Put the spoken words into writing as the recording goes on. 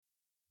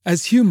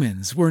As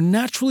humans, we're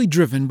naturally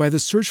driven by the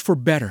search for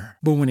better.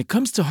 But when it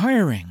comes to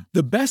hiring,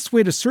 the best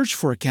way to search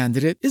for a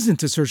candidate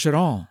isn't to search at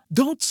all.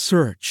 Don't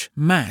search,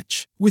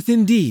 match with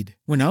Indeed.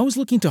 When I was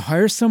looking to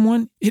hire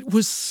someone, it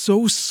was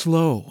so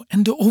slow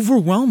and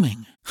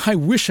overwhelming. I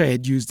wish I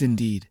had used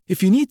Indeed.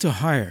 If you need to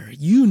hire,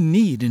 you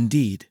need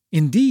Indeed.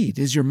 Indeed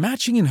is your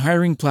matching and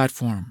hiring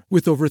platform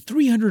with over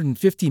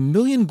 350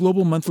 million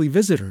global monthly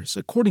visitors,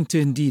 according to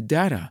Indeed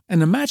data,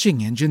 and a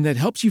matching engine that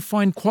helps you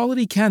find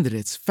quality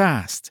candidates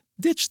fast.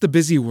 Ditch the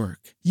busy work.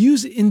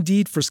 Use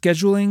Indeed for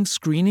scheduling,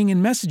 screening,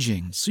 and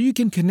messaging so you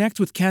can connect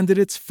with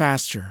candidates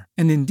faster.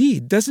 And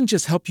Indeed doesn't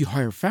just help you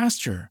hire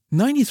faster.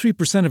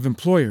 93% of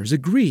employers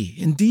agree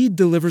Indeed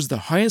delivers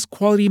the highest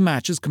quality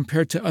matches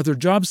compared to other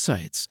job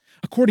sites,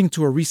 according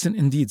to a recent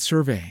Indeed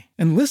survey.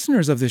 And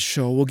listeners of this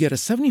show will get a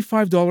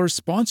 $75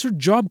 sponsored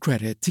job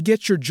credit to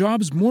get your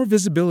jobs more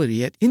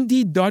visibility at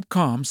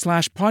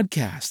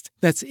Indeed.com/podcast.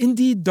 That's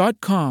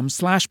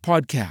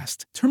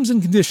Indeed.com/podcast. Terms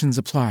and conditions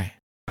apply.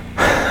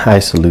 I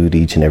salute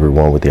each and every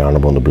one with the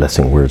honorable and the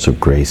blessing words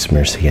of grace,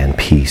 mercy, and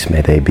peace.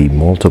 May they be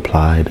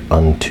multiplied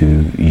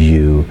unto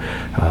you.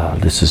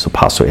 This is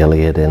Apostle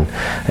Elliott, and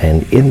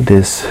in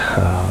this,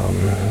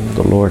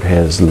 the Lord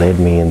has led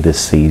me in this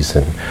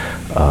season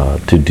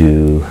to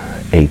do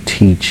a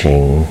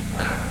teaching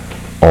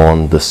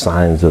on the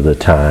signs of the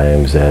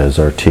times as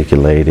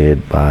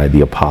articulated by the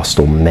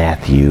Apostle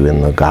Matthew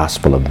in the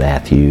Gospel of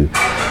Matthew,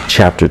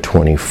 chapter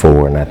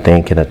 24. And I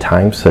think in a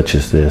time such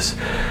as this,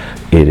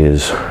 it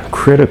is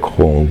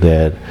critical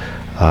that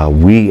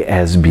we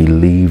as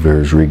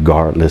believers,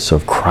 regardless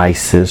of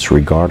crisis,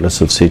 regardless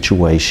of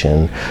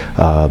situation,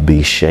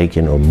 be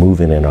shaken or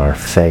moving in our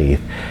faith,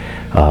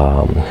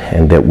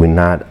 and that we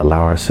not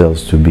allow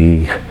ourselves to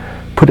be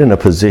put in a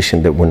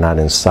position that we're not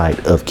in sight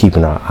of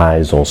keeping our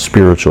eyes on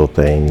spiritual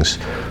things,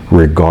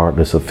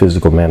 regardless of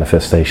physical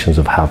manifestations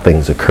of how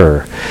things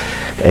occur.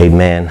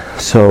 Amen.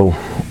 So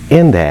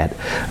in that,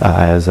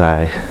 as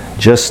I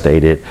just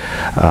stated,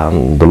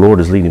 the Lord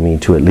is leading me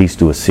to at least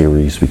do a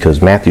series,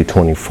 because Matthew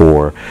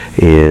 24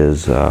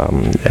 is,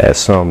 as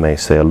some may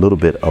say, a little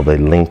bit of a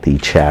lengthy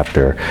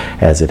chapter,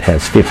 as it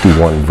has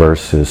 51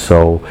 verses.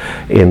 So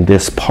in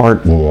this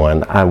part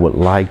one, I would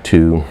like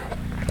to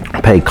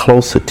pay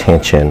close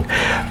attention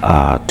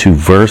to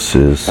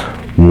verses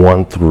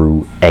 1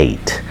 through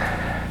 8.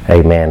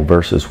 Amen.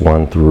 Verses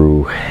 1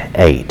 through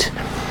 8.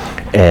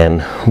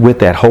 And with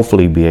that,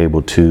 hopefully be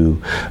able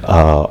to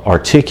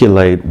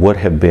articulate what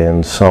have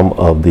been some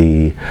of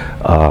the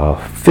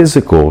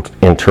physical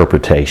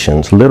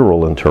interpretations,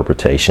 literal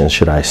interpretations,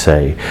 should I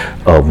say,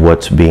 of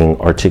what's being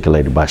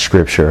articulated by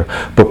Scripture,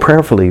 but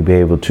prayerfully be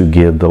able to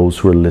give those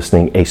who are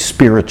listening a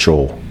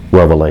spiritual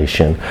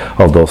revelation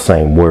of those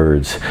same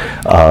words,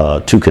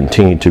 to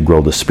continue to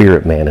grow the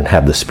spirit man and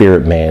have the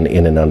spirit man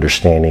in an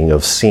understanding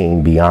of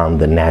seeing beyond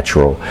the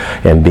natural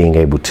and being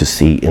able to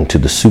see into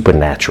the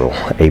supernatural.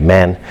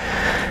 Amen.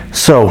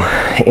 So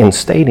in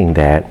stating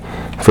that,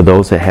 for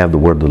those that have the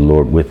word of the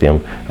Lord with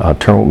them,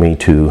 turn with me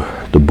to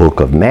the book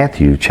of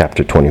Matthew,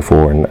 chapter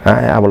 24. And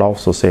I will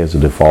also say, as a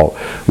default,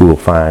 we will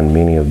find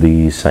many of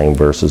these same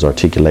verses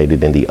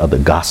articulated in the other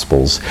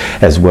Gospels,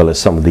 as well as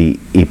some of the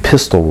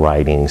epistle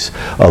writings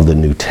of the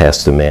New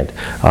Testament.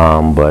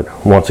 But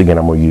once again,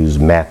 I'm going to use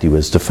Matthew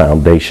as the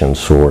foundation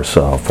source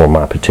for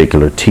my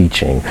particular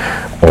teaching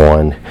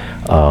on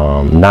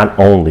not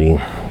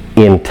only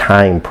end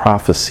time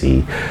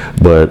prophecy,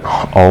 but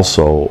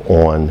also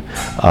on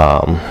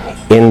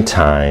end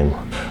time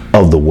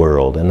of the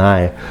world. And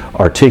I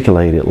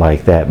articulate it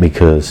like that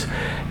because,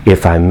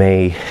 if I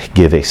may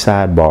give a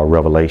sidebar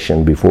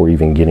revelation before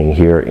even getting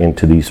here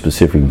into these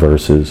specific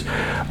verses,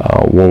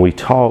 when we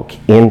talk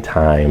end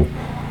time,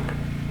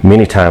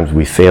 many times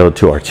we fail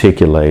to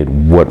articulate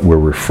what we're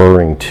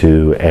referring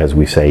to as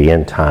we say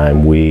end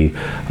time. We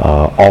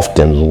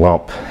often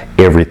lump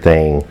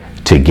everything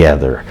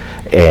together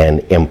and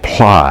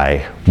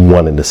imply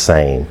one and the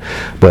same.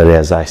 But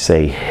as I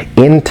say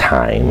end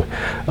time,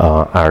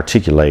 I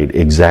articulate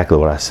exactly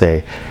what I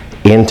say.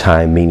 End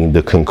time meaning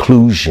the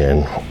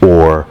conclusion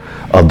or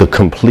of the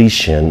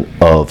completion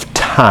of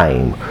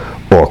time,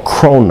 or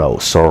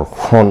chronos, or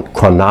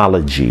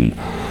chronology,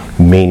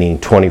 meaning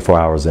 24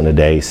 hours in a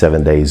day,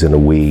 7 days in a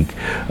week,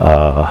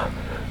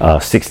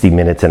 60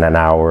 minutes in an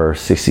hour,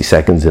 60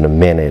 seconds in a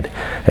minute.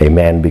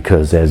 Amen.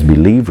 Because as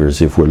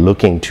believers, if we're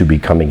looking to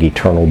becoming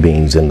eternal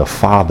beings in the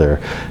Father,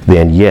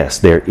 then yes,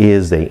 there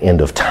is a end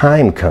of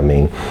time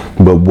coming.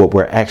 But what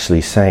we're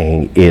actually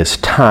saying is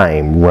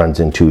time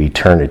runs into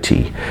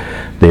eternity.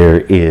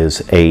 There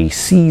is a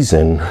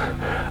season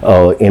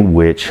in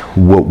which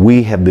what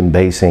we have been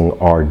basing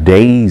our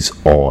days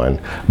on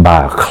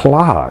by a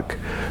clock,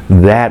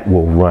 that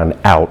will run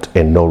out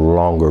and no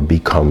longer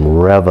become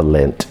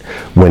relevant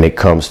when it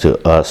comes to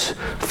us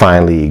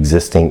finally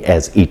existing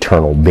as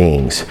eternal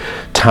beings.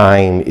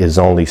 Time is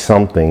only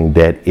something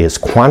that is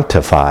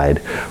quantified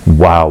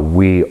while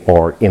we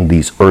are in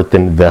these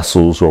earthen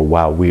vessels, or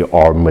while we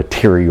are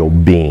material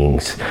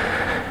beings.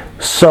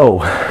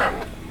 So,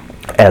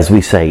 as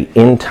we say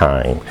in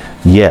time,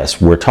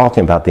 yes, we're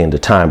talking about the end of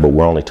time, but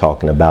we're only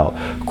talking about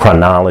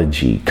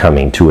chronology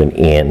coming to an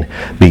end,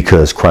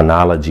 because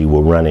chronology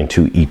will run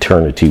into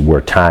eternity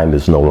where time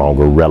is no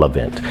longer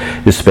relevant,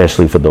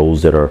 especially for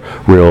those that are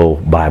real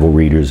Bible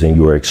readers and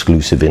you're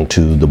exclusive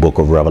into the book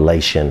of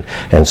Revelation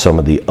and some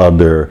of the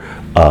other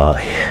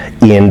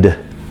end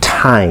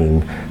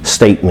time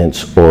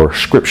statements or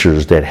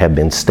scriptures that have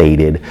been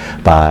stated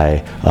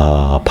by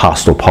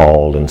Apostle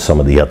Paul and some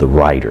of the other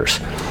writers.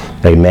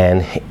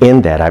 Amen.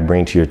 In that, I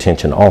bring to your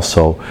attention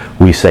also,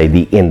 we say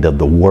the end of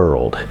the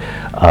world.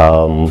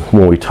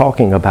 When we're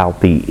talking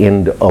about the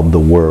end of the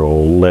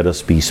world, let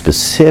us be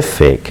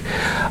specific,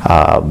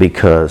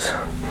 because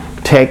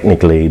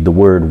technically the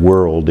word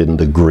world in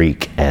the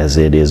Greek, as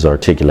it is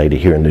articulated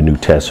here in the New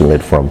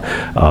Testament from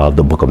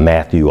the book of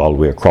Matthew all the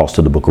way across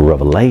to the book of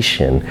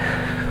Revelation,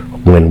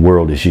 when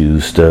world is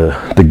used,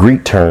 the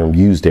Greek term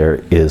used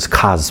there is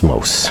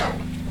cosmos.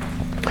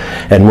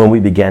 And when we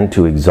began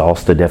to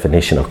exhaust the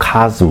definition of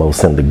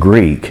cosmos in the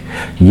Greek,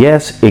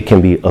 yes, it can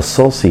be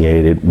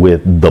associated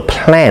with the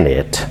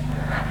planet.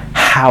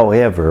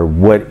 However,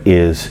 what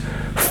is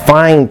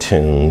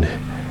fine-tuned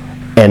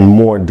and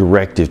more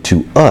directive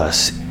to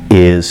us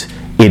is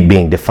it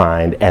being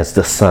defined as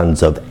the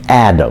sons of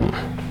Adam.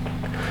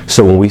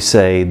 So when we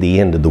say the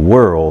end of the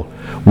world,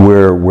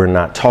 we're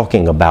not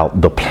talking about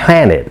the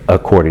planet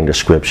according to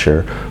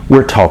scripture.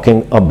 We're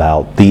talking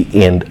about the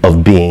end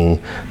of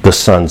being the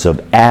sons of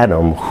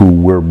Adam,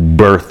 who were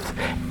birthed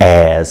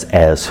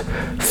as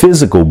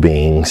physical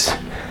beings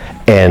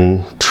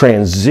and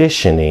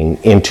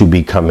transitioning into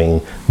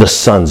becoming the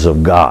sons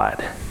of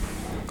God.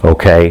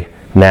 Okay,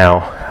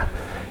 now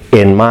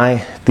in my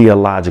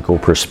theological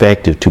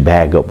perspective, to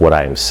back up what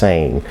I'm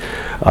saying,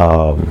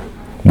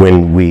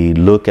 when we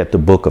look at the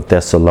book of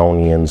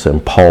Thessalonians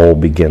and Paul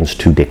begins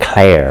to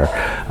declare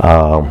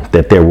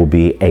that there will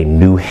be a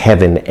new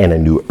heaven and a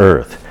new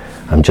earth,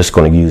 I'm just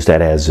going to use that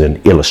as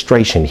an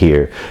illustration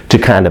here to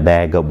kind of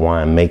bag up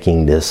why I'm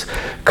making this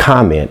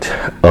comment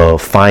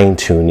of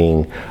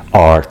fine-tuning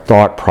our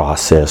thought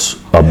process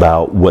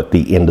about what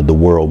the end of the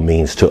world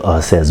means to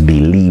us as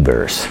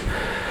believers.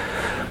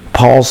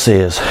 Paul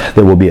says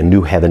there will be a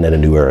new heaven and a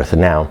new earth.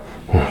 Now,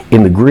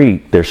 in the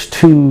Greek, there's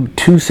two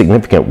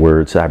significant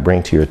words I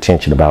bring to your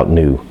attention about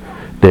new.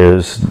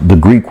 There's the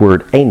Greek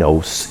word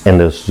anos and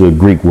there's the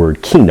Greek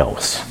word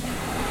kinos.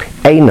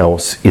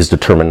 Anos is the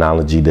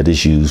terminology that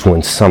is used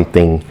when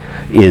something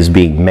is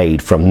being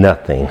made from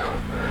nothing.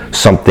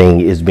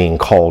 Something is being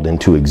called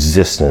into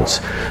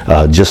existence,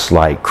 just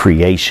like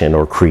creation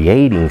or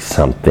creating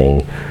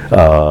something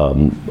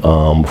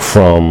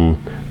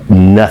from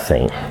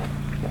nothing.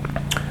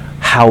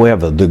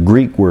 However, the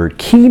Greek word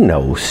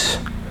kinos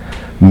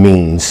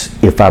means,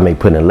 if I may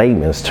put in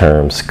layman's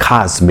terms,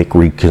 cosmetic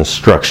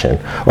reconstruction,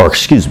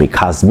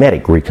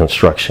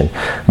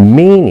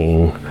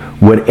 meaning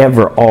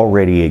whatever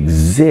already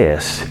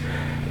exists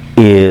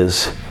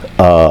is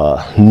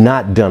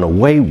not done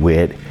away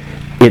with,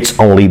 it's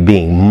only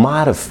being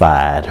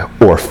modified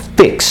or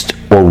fixed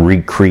or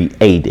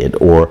recreated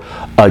or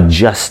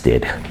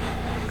adjusted.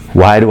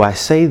 Why do I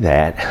say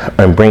that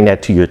and bring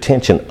that to your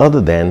attention, other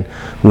than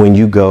when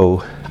you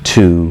go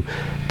to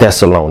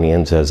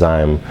Thessalonians, as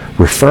I'm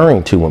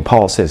referring to when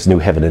Paul says new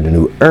heaven and a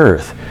new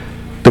earth,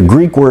 the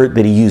Greek word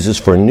that he uses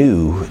for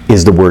new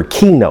is the word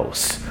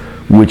kinos,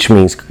 which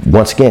means,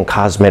 once again,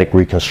 cosmetic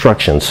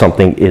reconstruction.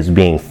 Something is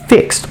being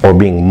fixed or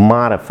being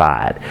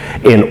modified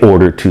in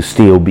order to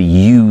still be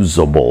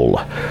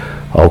usable.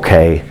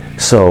 Okay,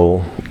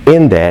 so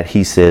in that,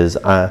 he says,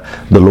 the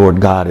Lord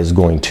God is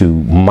going to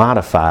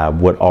modify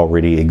what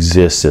already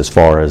exists as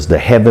far as the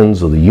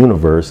heavens or the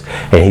universe,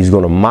 and he's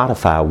going to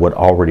modify what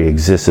already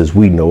exists as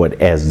we know it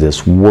as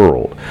this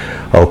world.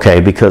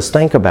 Okay, because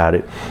think about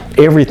it,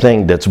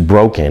 everything that's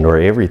broken or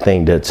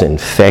everything that's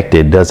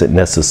infected doesn't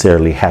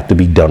necessarily have to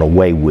be done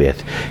away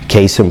with.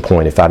 Case in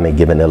point, if I may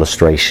give an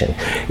illustration,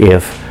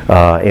 if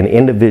an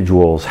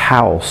individual's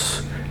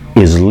house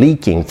is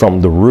leaking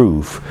from the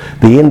roof,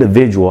 the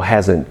individual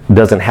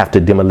doesn't have to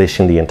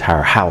demolition the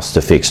entire house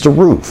to fix the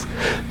roof.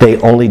 They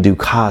only do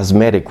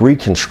cosmetic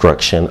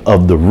reconstruction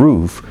of the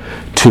roof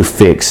to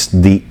fix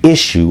the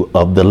issue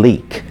of the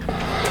leak.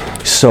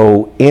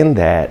 So in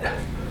that,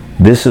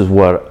 this is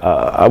what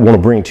I want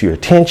to bring to your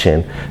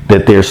attention,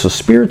 that there's some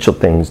spiritual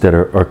things that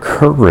are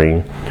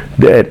occurring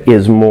that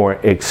is more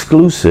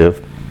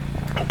exclusive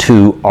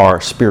to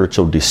our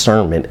spiritual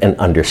discernment and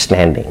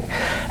understanding.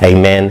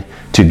 Amen.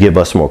 To give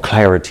us more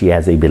clarity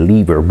as a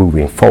believer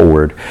moving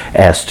forward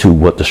as to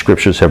what the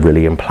scriptures have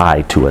really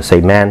implied to us.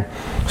 Amen.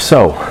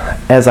 So,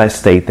 as I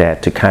state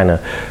that, to kind of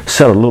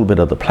set a little bit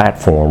of the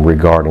platform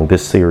regarding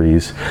this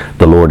series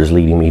the Lord is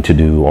leading me to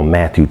do on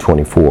Matthew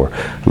 24,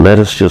 let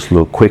us just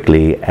look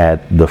quickly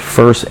at the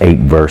first 8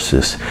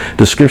 verses.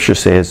 The scripture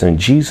says, "And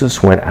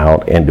Jesus went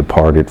out and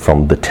departed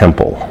from the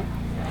temple.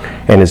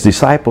 And his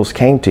disciples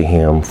came to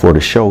him for to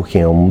show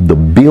him the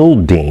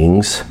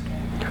buildings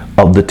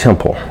of the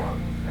temple.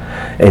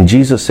 And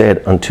Jesus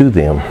said unto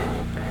them,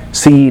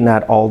 See ye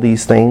not all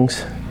these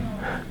things?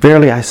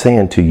 Verily I say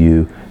unto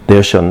you,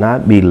 there shall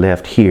not be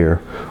left here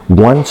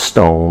one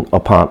stone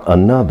upon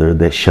another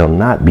that shall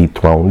not be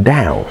thrown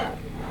down.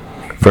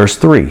 Verse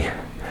 3,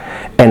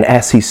 and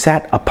as he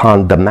sat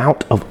upon the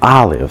Mount of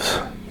Olives,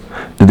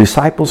 the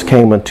disciples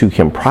came unto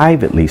him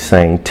privately,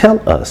 saying,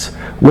 Tell us,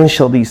 when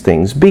shall these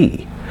things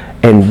be?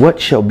 And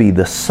what shall be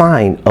the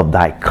sign of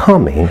thy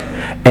coming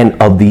and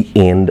of the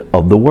end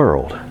of the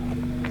world?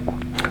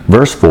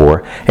 Verse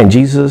 4, and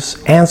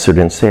Jesus answered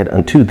and said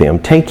unto them,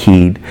 Take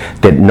heed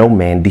that no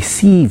man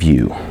deceive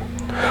you.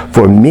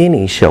 For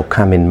many shall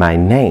come in my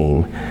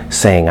name,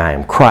 saying, I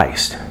am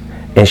Christ,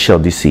 and shall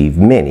deceive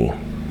many.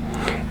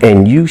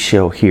 And you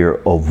shall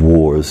hear of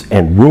wars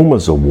and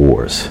rumors of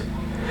wars.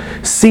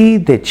 See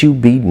that you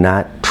be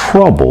not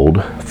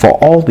troubled, for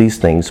all these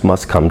things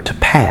must come to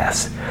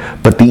pass,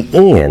 but the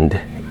end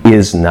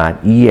is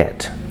not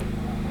yet.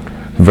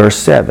 Verse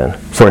 7,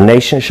 for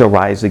nation shall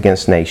rise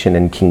against nation,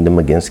 and kingdom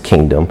against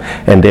kingdom,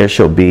 and there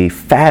shall be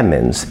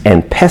famines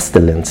and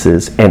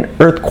pestilences and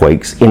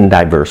earthquakes in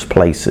diverse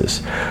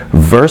places.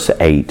 Verse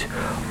 8,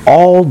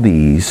 all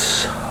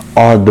these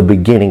are the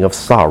beginning of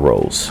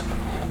sorrows.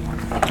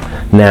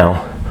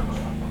 Now,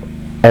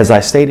 as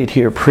I stated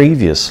here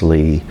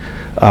previously,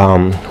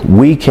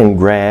 we can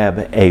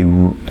grab a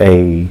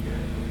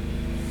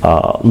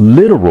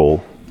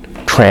literal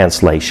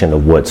translation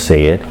of what's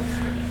said,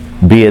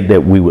 be it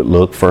that we would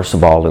look first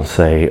of all and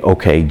say,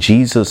 okay,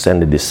 Jesus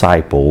and the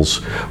disciples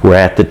were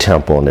at the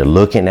temple, and they're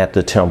looking at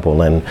the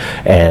temple,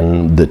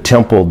 and the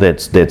temple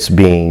that's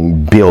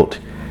being built,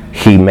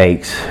 he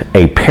makes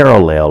a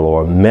parallel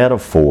or a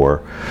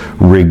metaphor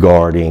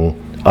regarding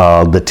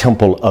the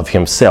temple of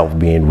himself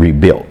being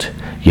rebuilt.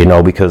 You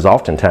know, because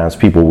oftentimes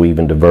people will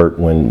even divert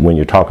when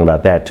you're talking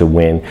about that to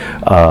when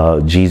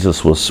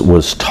Jesus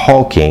was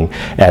talking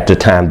at the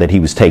time that he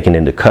was taken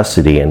into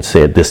custody and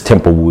said this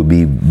temple will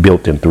be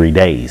built in 3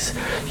 days.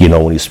 You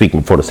know, when he's speaking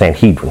before the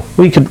Sanhedrin,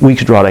 we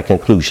could draw that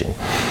conclusion.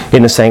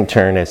 In the same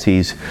turn as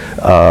he's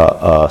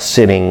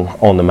sitting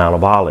on the Mount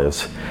of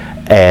Olives,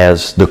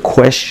 as the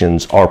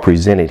questions are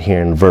presented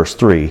here in verse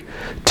 3,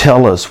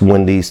 tell us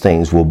when these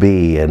things will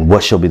be, and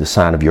what shall be the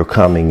sign of your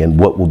coming, and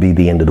what will be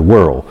the end of the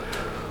world.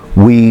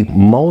 We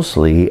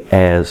mostly,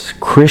 as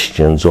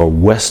Christians or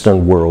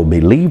Western world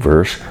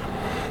believers,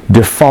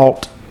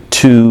 default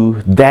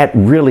to that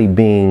really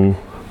being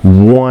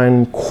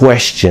one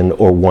question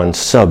or one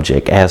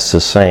subject, as to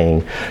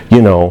saying,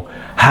 you know,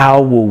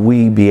 how will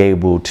we be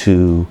able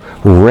to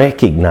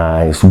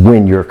recognize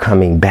when you're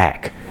coming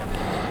back?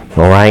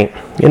 All right.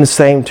 In the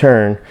same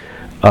turn,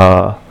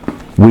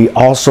 we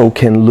also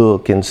can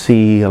look and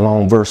see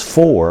along verse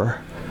 4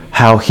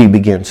 how he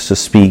begins to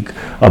speak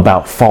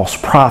about false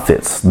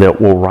prophets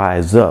that will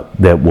rise up,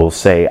 that will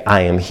say,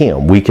 I am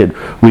him. We could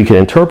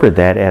interpret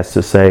that as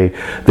to say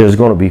there's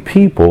going to be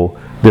people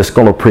that's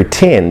going to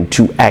pretend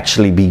to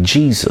actually be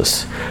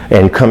Jesus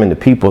and coming to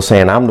people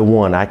saying, I'm the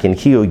one, I can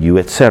heal you,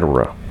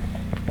 etc.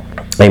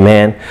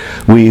 Amen.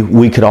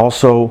 We could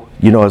also,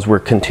 you know, as we're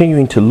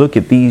continuing to look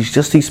at these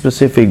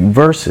specific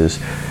verses,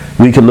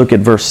 we could look at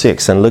verse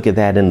 6 and look at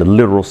that in the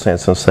literal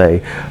sense and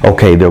say,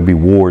 okay, there'll be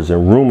wars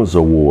and rumors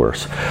of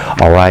wars.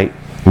 All right.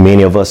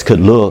 Many of us could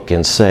look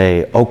and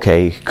say,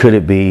 okay, could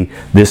it be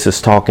this is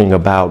talking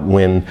about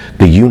when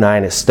the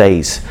United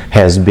States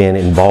has been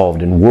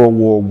involved in World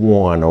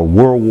War I or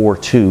World War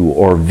II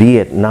or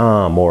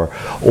Vietnam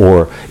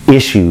or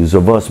issues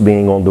of us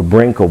being on the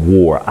brink of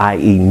war,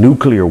 i.e.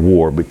 nuclear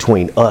war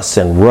between us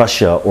and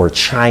Russia or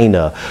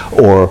China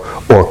or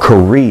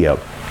Korea.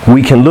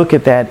 We can look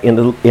at that in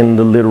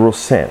the literal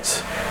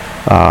sense.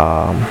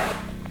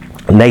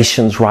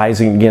 Nations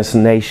rising against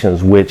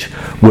nations, which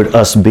with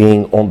us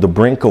being on the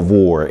brink of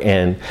war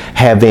and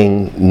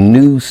having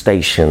news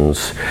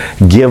stations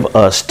give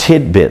us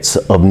tidbits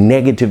of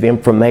negative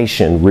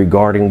information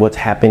regarding what's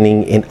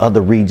happening in other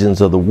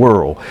regions of the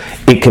world,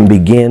 it can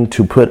begin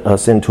to put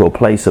us into a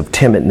place of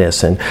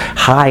timidness and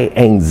high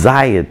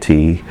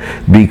anxiety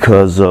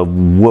because of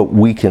what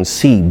we can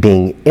see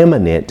being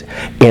imminent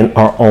in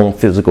our own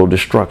physical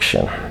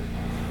destruction.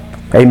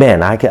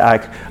 Amen. I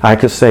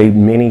could say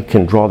many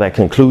can draw that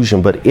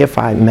conclusion, but if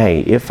I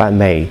may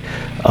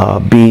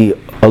be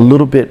a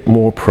little bit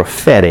more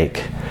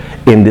prophetic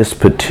in this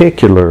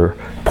particular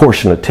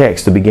portion of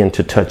text to begin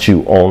to touch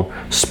you on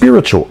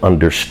spiritual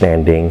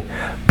understanding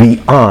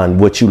beyond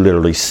what you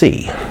literally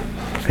see.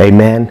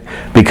 Amen.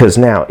 Because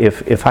now,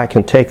 if I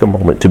can take a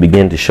moment to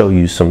begin to show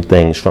you some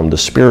things from the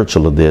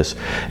spiritual of this,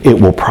 it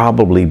will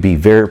probably be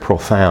very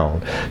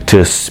profound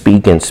to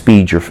speak and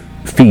feed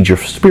your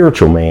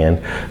spiritual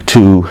man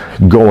to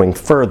going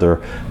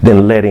further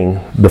than letting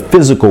the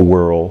physical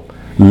world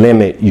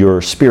limit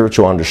your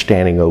spiritual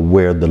understanding of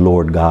where the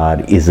Lord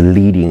God is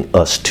leading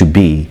us to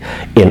be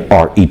in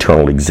our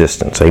eternal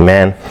existence.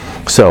 Amen.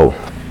 So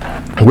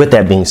with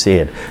that being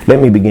said, let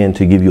me begin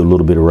to give you a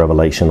little bit of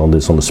revelation on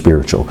this, on the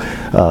spiritual.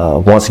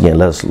 Once again,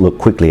 let's look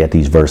quickly at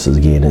these verses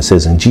again. It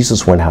says, and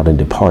Jesus went out and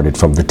departed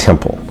from the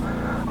temple.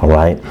 All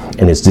right.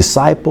 And his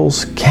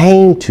disciples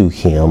came to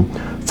him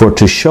for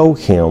to show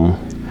him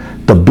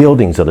the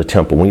buildings of the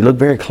temple. When you look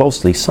very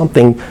closely,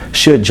 something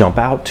should jump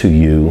out to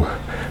you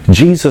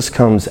Jesus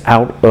comes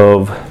out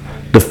of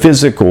the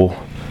physical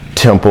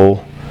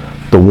temple,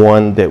 the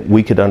one that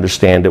we could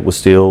understand that was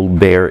still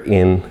there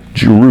in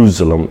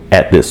Jerusalem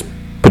at this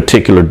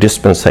particular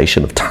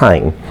dispensation of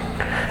time.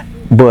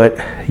 But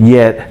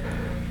yet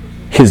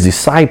his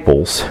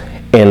disciples,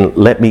 and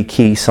let me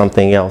key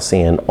something else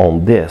in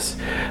on this,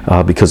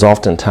 because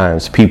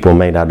oftentimes people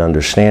may not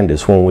understand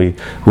this. When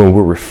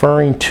we're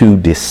referring to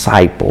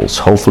disciples,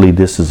 hopefully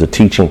this is a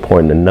teaching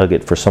point and a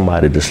nugget for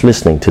somebody that's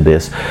listening to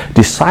this.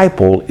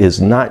 Disciple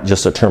is not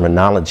just a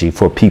terminology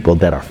for people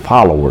that are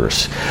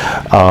followers.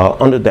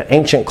 Under the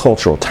ancient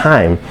cultural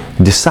time,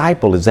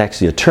 disciple is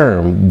actually a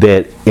term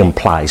that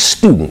implies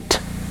student.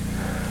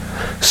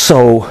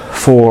 So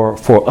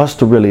for us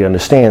to really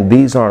understand,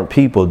 these aren't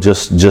people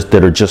just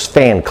that are just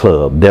fan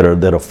club that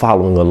are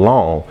following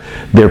along.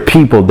 They're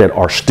people that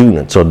are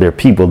students, or they're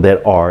people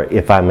that are,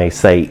 if I may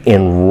say,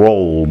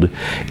 enrolled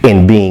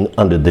in being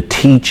under the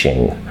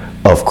teaching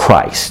of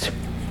Christ.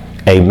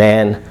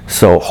 Amen.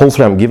 So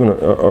hopefully I'm giving a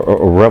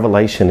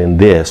revelation in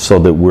this so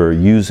that we're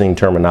using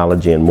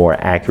terminology and more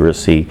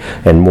accuracy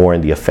and more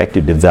in the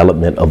effective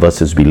development of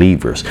us as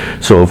believers.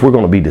 So if we're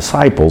going to be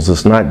disciples,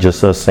 it's not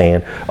just us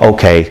saying,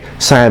 okay,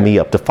 sign me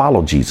up to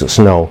follow Jesus.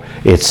 No,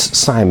 it's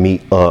sign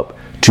me up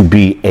to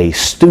be a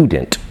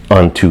student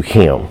unto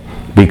him.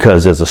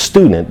 Because as a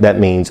student, that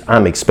means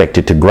I'm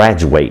expected to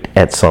graduate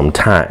at some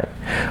time,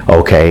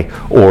 okay?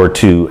 Or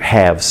to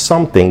have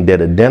something that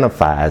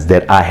identifies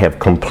that I have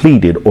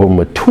completed or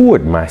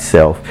matured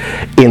myself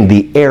in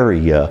the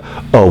area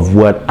of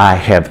what I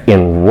have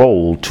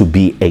enrolled to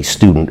be a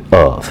student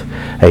of.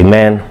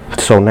 Amen?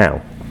 So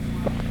now,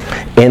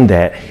 in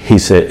that, he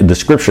said, the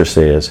scripture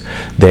says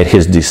that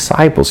his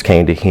disciples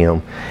came to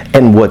him,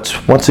 and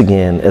once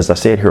again, as I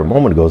said here a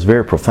moment ago, is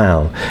very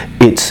profound.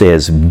 It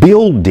says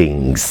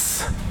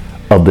buildings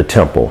of the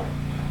temple.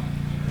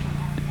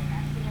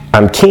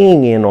 I'm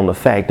keying in on the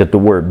fact that the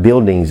word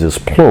buildings is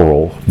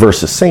plural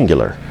versus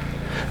singular,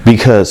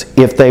 because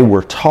if they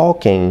were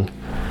talking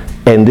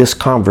and this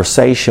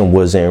conversation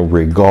was in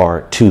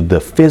regard to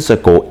the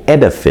physical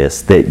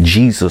edifice that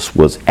Jesus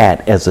was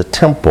at as a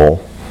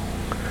temple,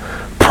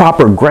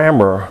 proper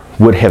grammar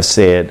would have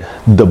said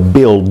the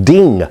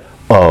building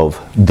of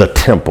the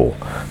temple,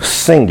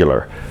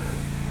 singular.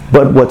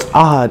 But what's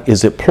odd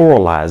is it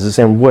pluralizes,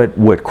 and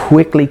what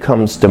quickly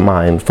comes to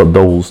mind for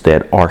those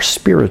that are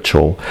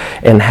spiritual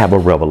and have a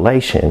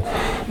revelation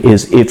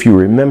is, if you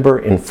remember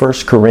in 1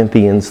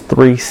 Corinthians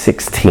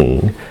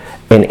 3:16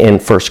 and in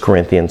 1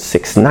 Corinthians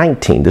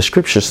 6:19, the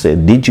scripture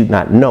said, did you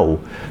not know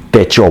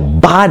that your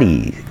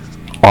bodies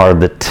are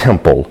the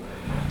temple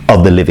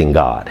of the living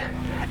God,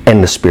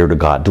 and the Spirit of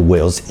God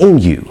dwells in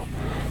you?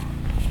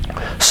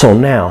 So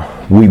now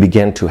we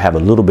begin to have a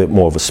little bit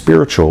more of a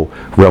spiritual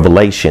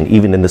revelation,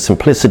 even in the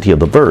simplicity of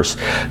the verse,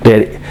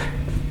 that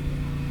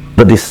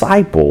the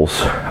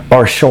disciples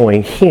are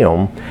showing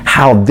him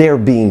how they're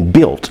being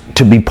built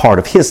to be part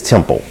of his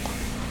temple.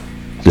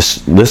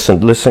 Just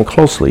listen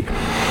closely.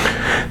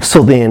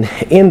 So then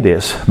in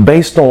this,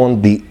 based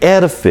on the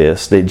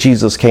edifice that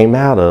Jesus came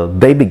out of,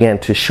 they began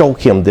to show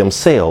him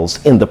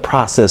themselves in the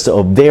process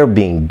of their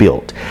being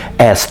built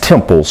as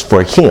temples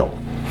for him.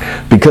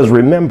 Because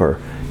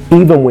remember,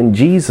 even when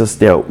Jesus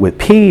dealt with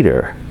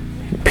Peter,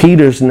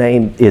 Peter's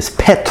name is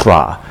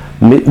Petra,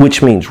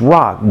 which means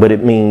rock, but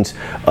it means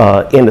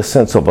in the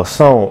sense of a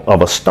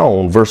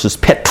stone versus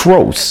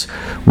Petros,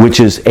 which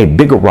is a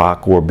bigger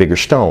rock or a bigger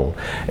stone.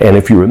 And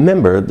if you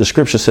remember, the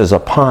scripture says,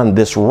 upon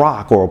this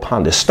rock or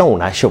upon this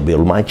stone I shall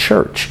build my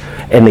church,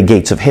 and the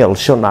gates of hell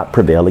shall not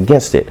prevail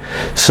against it.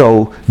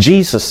 So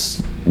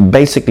Jesus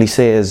basically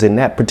says in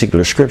that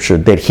particular scripture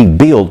that he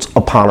builds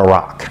upon a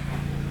rock.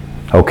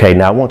 Okay,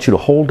 now I want you to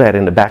hold that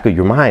in the back of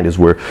your mind as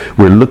we're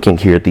looking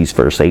here at these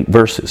first 8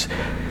 verses.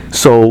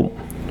 So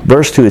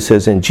verse 2, it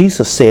says, and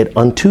Jesus said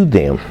unto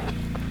them,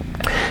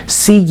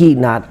 see ye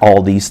not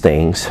all these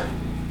things?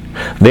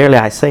 Verily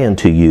I say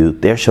unto you,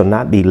 there shall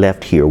not be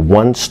left here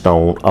one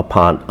stone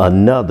upon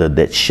another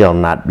that shall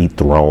not be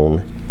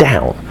thrown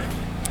down.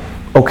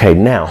 Okay,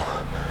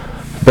 now,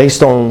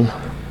 based on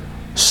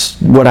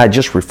what I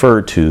just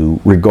referred to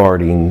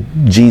regarding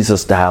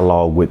Jesus'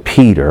 dialogue with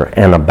Peter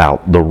and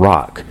about the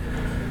rock,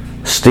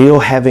 still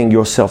having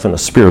yourself in a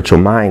spiritual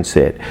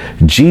mindset,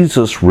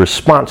 Jesus'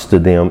 response to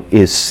them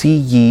is, see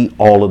ye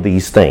all of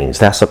these things?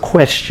 That's a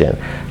question.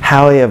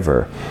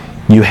 However,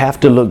 you have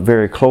to look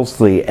very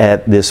closely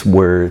at this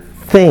word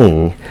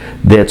thing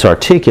that's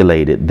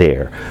articulated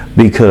there,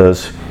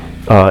 because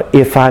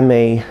if I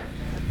may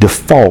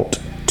default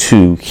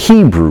to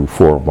Hebrew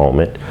for a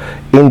moment,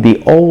 in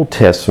the Old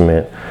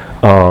Testament,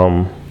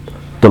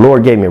 the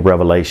Lord gave me a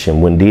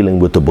revelation when dealing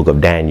with the book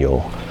of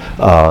Daniel.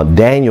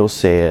 Daniel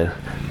said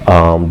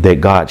that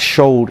God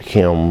showed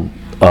him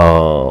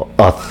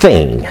a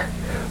thing.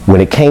 When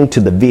it came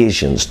to the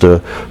visions,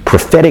 the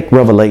prophetic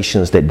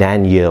revelations that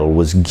Daniel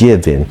was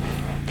given,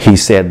 he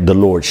said the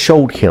Lord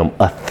showed him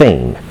a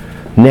thing.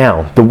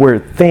 Now, the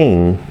word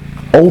thing,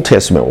 Old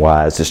Testament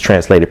wise, is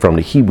translated from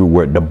the Hebrew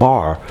word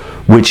dabar,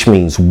 which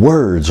means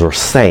words or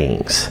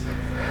sayings.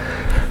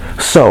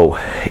 So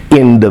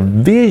in the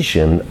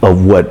vision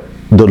of what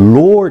the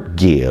Lord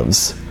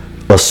gives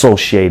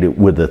associated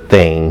with a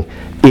thing,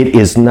 it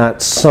is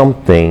not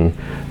something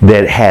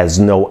that has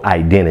no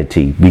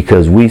identity,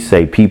 because we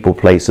say people,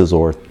 places,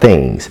 or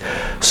things.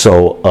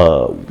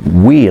 So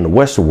we in the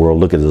Western world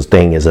look at this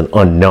thing as an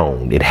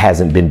unknown. It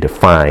hasn't been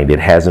defined. It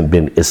hasn't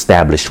been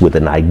established with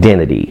an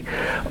identity.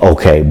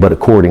 Okay, but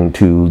according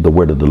to the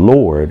word of the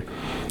Lord,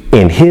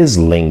 in his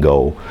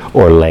lingo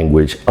or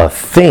language, a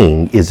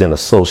thing is in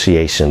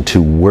association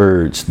to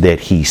words that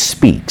he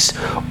speaks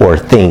or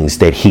things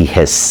that he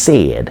has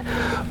said,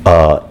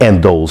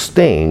 and those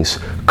things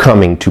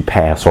coming to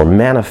pass or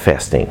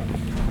manifesting.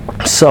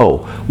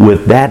 So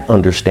with that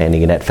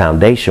understanding and that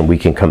foundation, we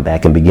can come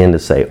back and begin to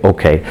say,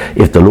 okay,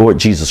 if the Lord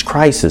Jesus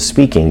Christ is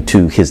speaking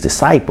to his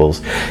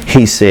disciples,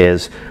 he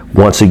says,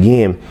 once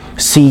again,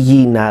 see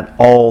ye not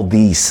all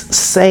these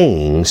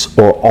sayings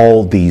or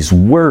all these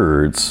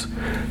words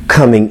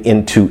coming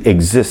into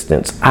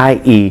existence,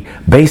 i.e.,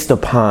 based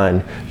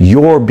upon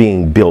your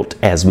being built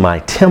as my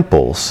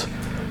temples,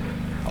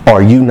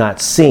 are you not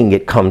seeing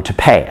it come to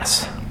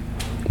pass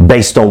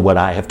based on what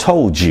I have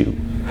told you?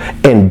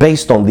 And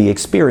based on the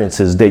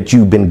experiences that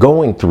you've been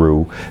going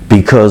through,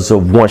 because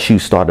of once you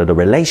started a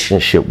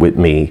relationship with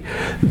me,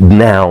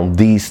 now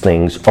these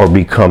things are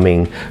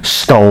becoming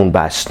stone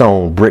by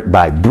stone, brick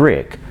by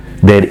brick,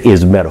 that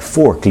is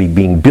metaphorically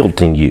being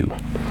built in you.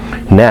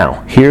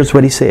 Now, here's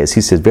what he says.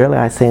 He says, verily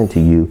I say unto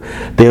you,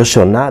 there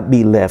shall not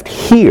be left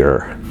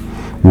here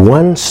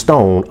one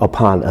stone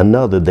upon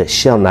another that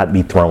shall not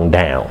be thrown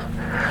down.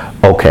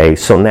 Okay,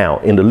 so now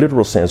in the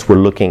literal sense, we're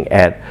looking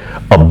at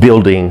a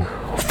building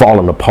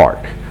falling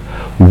apart.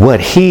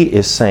 What he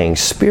is saying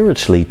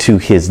spiritually to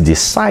his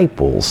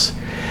disciples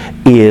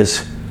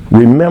is,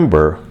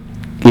 remember,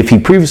 if he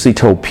previously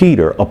told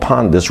Peter,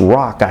 upon this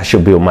rock I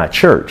shall build my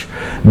church,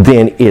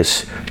 then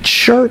it's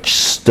church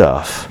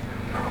stuff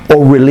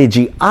or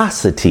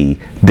religiosity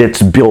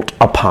that's built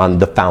upon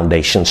the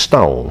foundation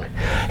stone.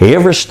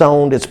 Every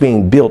stone that's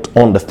being built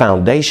on the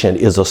foundation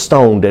is a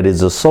stone that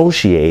is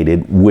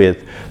associated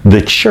with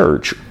the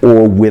church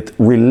or with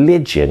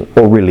religion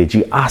or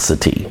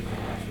religiosity.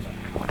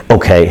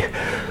 Okay,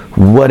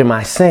 what am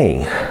I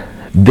saying?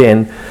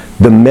 Then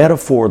the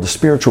metaphor, the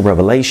spiritual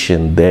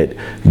revelation that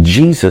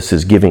Jesus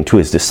is giving to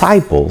his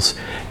disciples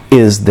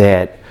is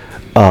that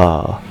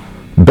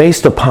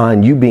based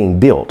upon you being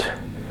built,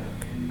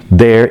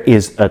 there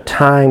is a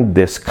time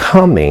that's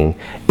coming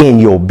in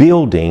your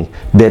building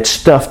that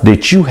stuff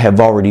that you have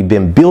already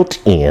been built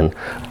in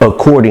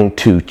according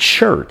to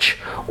church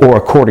or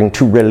according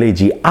to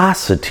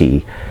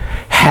religiosity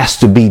has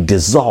to be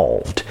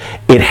dissolved.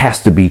 It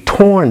has to be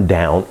torn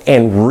down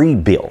and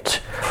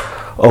rebuilt.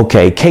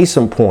 Okay, case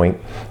in point,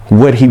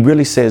 what he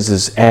really says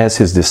is, as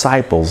his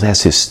disciples,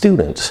 as his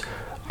students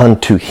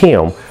unto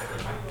him,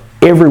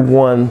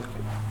 everyone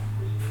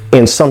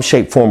in some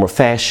shape, form, or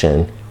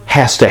fashion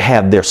has to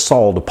have their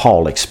Saul to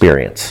Paul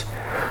experience.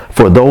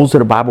 For those that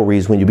the Bible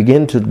reads, when you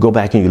begin to go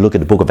back and you look at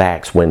the book of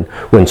Acts,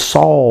 when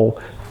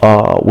Saul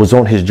was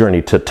on his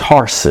journey to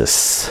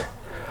Tarsus,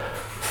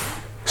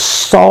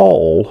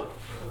 Saul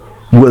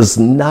was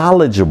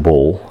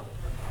knowledgeable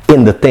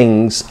in the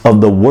things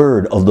of the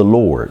word of the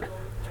Lord.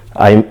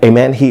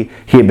 Amen. He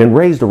had been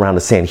raised around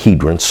the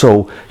Sanhedrin,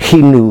 so he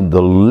knew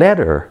the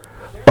letter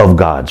of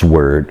God's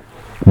word,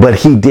 but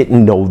he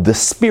didn't know the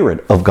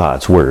spirit of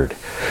God's word.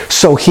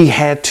 So he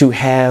had to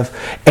have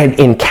an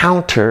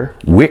encounter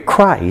with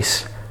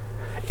Christ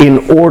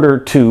in order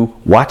to,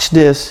 watch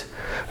this,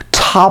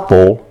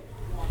 topple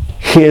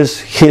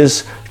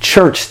his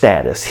church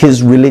status,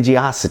 his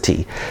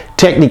religiosity.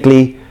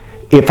 Technically,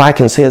 if I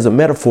can say as a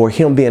metaphor,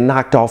 him being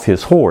knocked off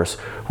his horse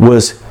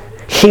was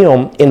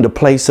him in the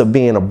place of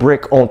being a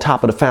brick on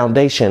top of the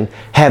foundation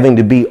having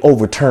to be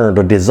overturned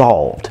or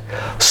dissolved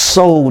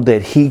so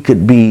that he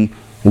could be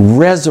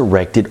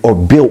resurrected or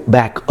built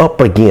back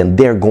up again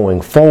there going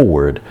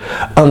forward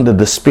under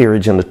the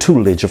spirit and the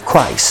tutelage of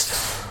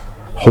Christ.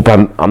 Hope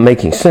I'm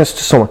making sense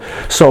to someone.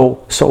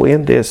 So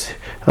in this,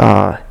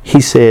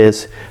 he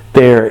says,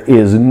 there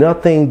is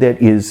nothing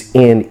that is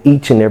in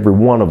each and every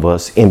one of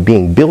us in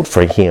being built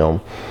for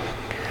him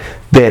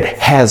that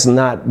has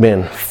not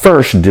been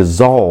first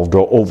dissolved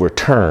or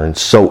overturned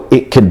so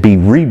it could be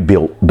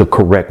rebuilt the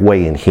correct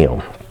way in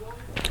him.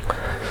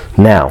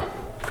 Now,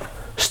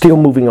 still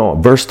moving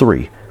on, verse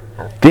 3.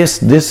 This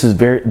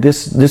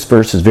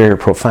verse is very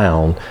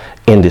profound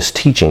in this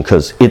teaching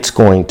because it's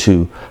going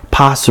to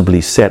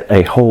possibly set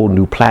a whole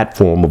new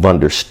platform of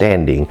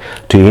understanding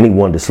to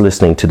anyone that's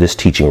listening to this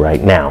teaching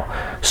right now.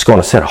 It's going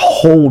to set a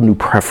whole new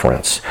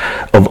preference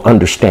of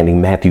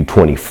understanding Matthew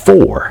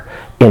 24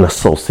 in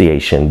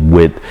association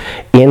with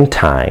end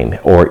time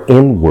or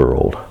end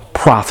world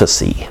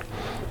prophecy.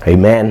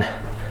 Amen.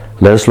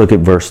 Let us look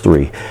at verse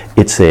 3.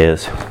 It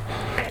says,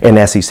 and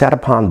as he sat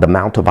upon the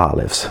Mount of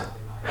Olives,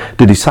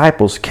 the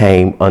disciples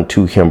came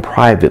unto him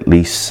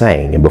privately,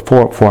 saying, and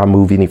before I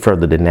move any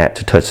further than that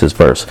to touch this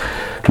verse,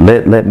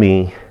 let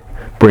me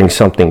bring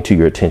something to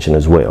your attention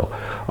as well.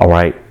 All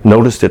right.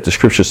 Notice that the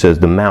scripture says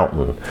the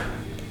mountain.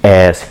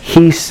 as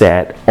he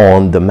sat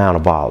on the Mount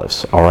of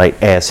Olives, all right,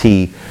 as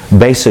he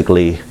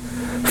basically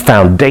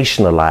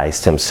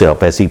foundationalized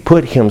himself, as he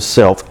put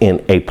himself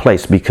in a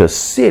place, because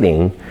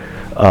sitting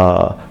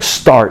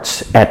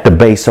starts at the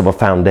base of a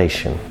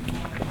foundation.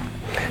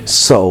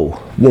 So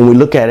when we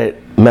look at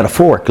it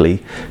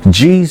metaphorically,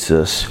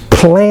 Jesus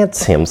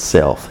plants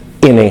himself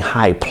in a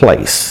high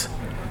place.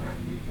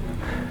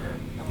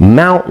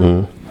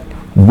 Mountain,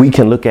 we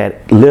can look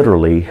at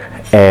literally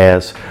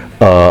as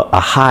a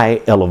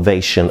high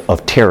elevation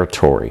of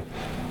territory.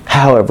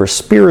 However,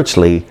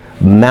 spiritually,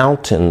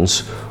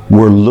 mountains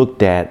were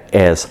looked at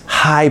as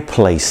high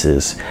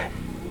places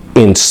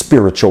in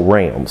spiritual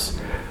realms,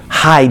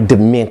 high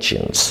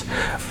dimensions.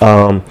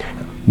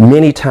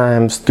 Many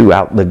times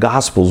throughout the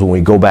Gospels, when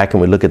we go back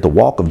and we look at the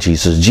walk of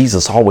Jesus,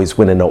 Jesus always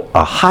went in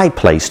a high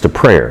place to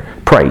pray.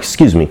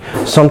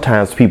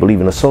 Sometimes people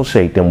even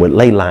associate them with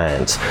ley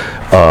lines.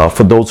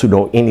 For those who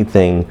know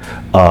anything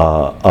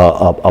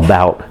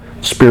about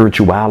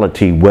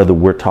spirituality, whether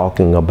we're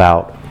talking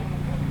about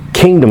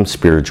kingdom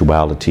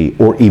spirituality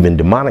or even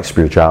demonic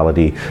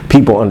spirituality,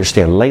 people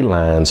understand ley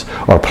lines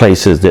are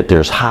places that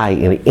there's high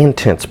and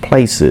intense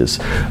places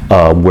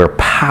where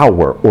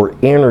power or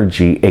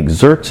energy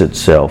exerts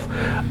itself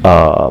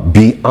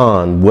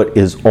beyond what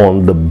is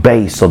on the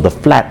base or the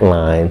flat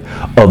line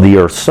of the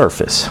earth's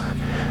surface.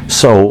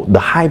 So the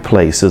high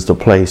place is the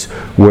place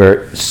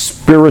where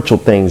spiritual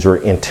things are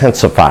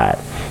intensified.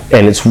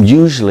 And it's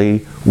usually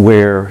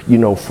where,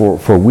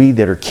 for we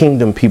that are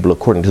kingdom people,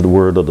 according to the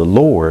word of the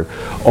Lord,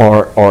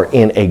 are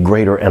in a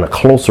greater and a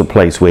closer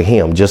place with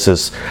him. Just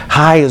as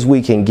high as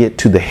we can get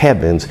to the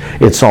heavens,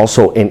 it's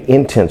also an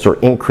intense or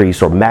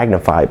increased or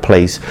magnified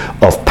place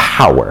of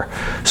power.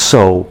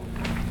 So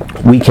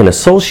we can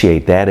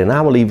associate that, and I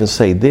will even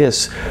say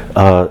this,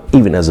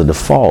 even as a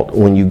default,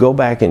 when you go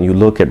back and you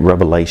look at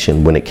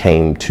Revelation, when it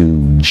came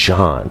to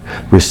John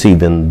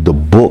receiving the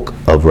book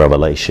of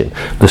Revelation,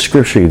 the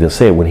scripture even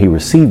said when he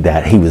received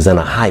that, he was in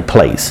a high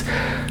place.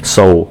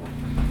 So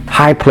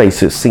high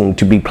places seem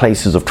to be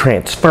places of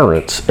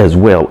transference as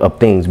well, of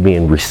things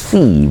being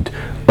received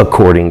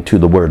according to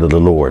the word of the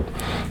Lord.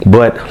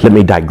 But let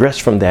me digress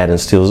from that and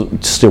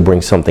still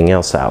bring something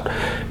else out.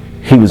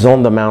 He was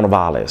on the Mount of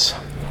Olives.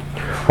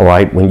 All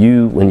right, when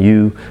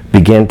you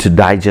begin to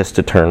digest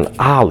the term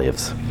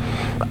olive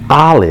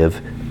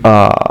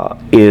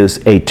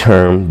is a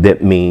term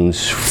that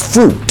means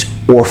fruit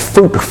or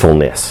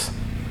fruitfulness.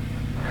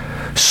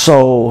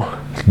 So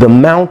the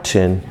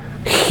mountain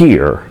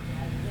here,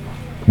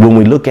 when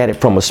we look at it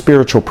from a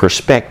spiritual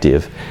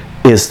perspective,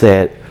 is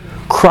that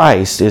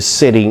Christ is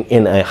sitting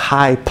in a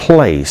high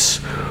place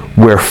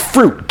where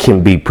fruit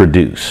can be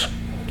produced,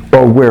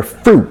 or where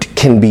fruit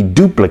can be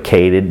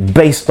duplicated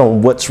based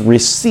on what's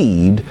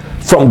received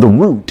from the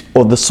root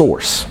or the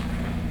source.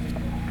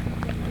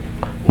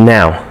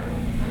 Now,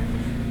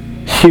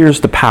 here's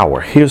the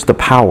power. Here's the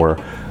power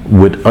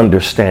with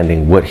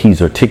understanding what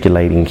he's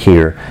articulating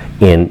here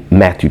in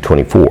Matthew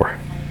 24.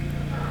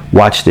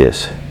 Watch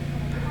this.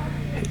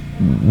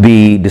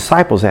 The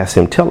disciples asked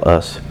him, "Tell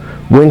us,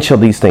 when shall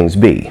these things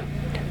be?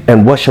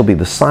 And what shall be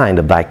the sign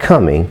of thy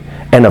coming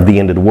and of the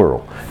end of the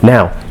world?"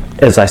 Now,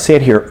 as I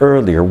said here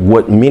earlier,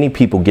 what many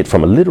people get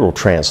from a literal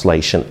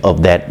translation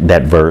of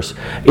that verse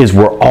is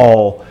we're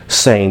all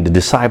saying the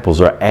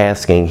disciples are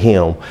asking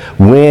him,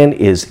 when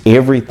is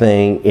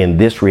everything in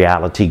this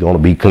reality going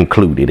to be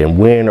concluded? And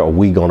when are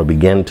we going to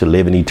begin to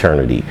live in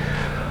eternity?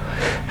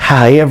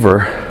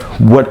 However,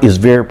 what is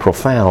very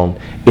profound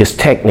is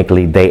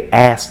technically they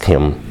asked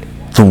him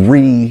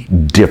 3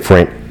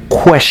 different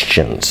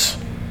questions.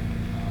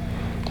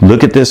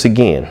 Look at this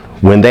again.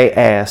 When they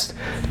asked,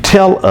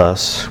 "Tell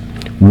us,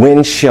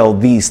 when shall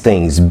these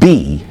things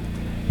be?"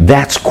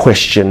 That's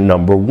question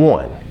number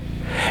 1.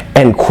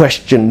 And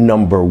question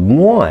number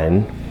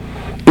 1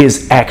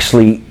 is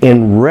actually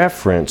in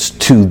reference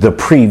to the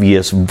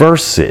previous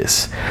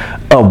verses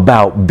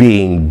about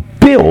being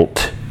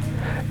built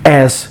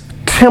as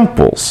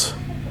temples,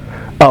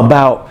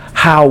 about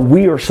how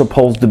we are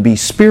supposed to be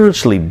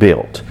spiritually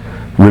built.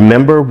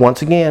 Remember,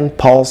 once again,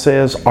 Paul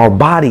says our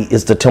body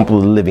is the temple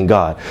of the living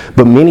God.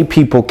 But many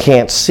people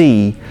can't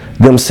see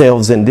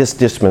themselves in this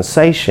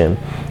dispensation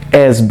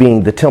as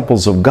being the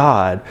temples of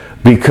God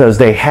because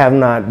they have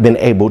not been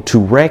able to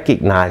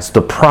recognize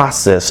the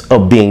process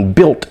of being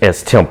built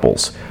as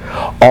temples.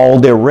 All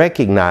they're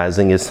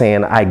recognizing is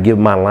saying, "I give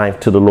my life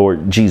to the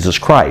Lord Jesus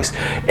Christ,"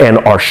 and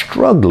are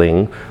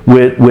struggling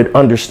with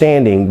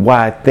understanding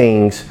why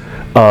things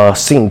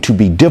seem to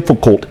be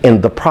difficult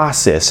in the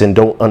process, and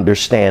don't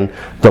understand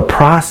the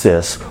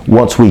process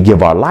once we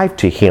give our life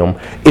to him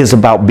is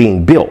about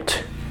being built.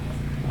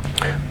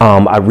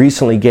 I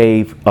recently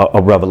gave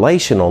a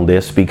revelation on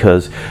this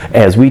because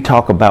as we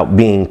talk about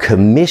being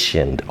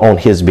commissioned on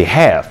his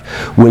behalf,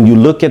 when you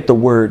look at the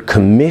word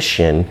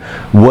commission,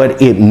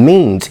 what it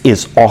means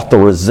is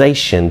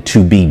authorization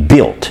to be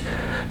built.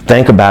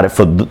 Think about it.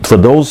 For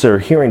those that are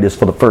hearing this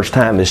for the first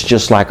time, it's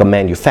just like a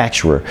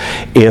manufacturer.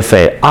 If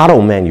an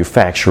auto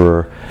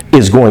manufacturer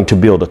is going to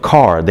build a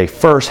car, they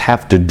first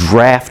have to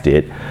draft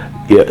it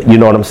you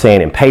know what I'm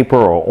saying, in paper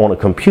or on a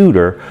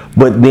computer,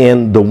 but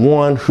then the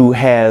one who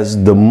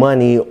has the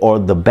money or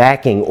the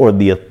backing or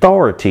the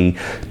authority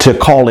to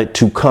call it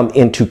to come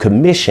into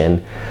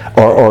commission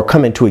or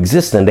come into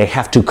existence, they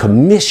have to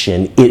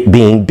commission it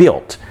being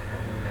built.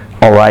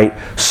 All right.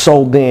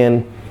 So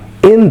then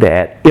in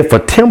that, if a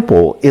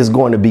temple is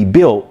going to be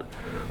built,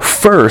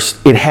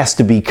 first it has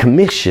to be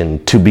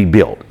commissioned to be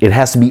built. It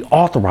has to be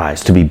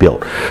authorized to be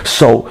built.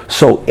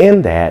 So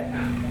in that,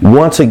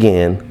 once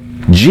again,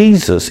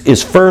 Jesus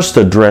is first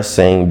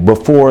addressing,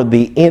 before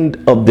the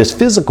end of this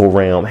physical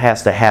realm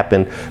has to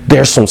happen,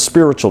 there's some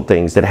spiritual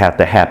things that have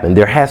to happen.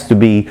 There has to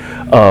be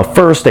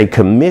first a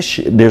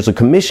commission. There's a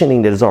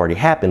commissioning that has already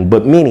happened,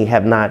 but many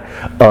have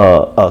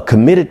not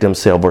committed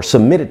themselves or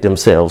submitted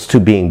themselves to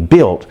being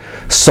built,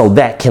 so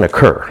that can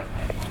occur.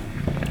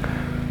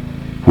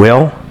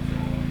 Well,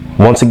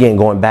 once again,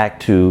 going back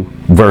to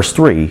verse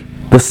 3,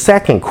 the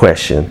second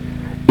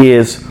question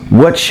is,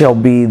 what shall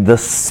be the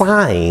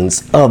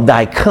signs of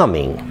thy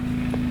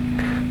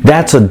coming?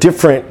 That's a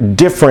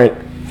different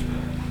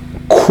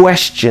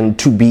question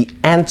to be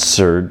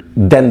answered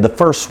than the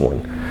first one.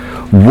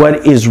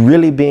 What is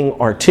really being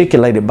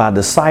articulated by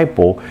the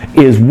disciple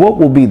is what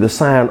will be the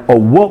sign, or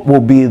what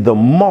will be the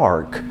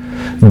mark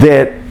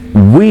that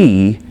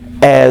we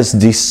as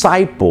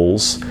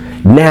disciples,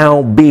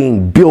 now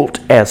being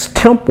built as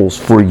temples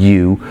for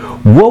you,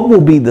 what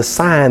will be the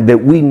sign that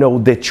we know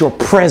that you're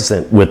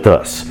present with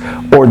us,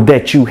 or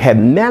that you have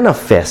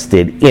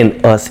manifested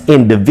in us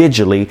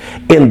individually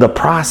in the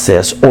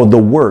process or the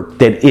work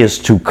that is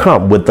to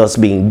come with us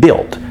being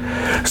built?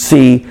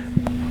 See,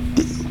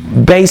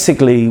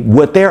 basically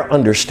what they're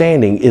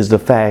understanding is the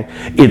fact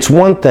it's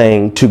one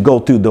thing to go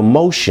through the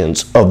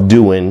motions of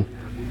doing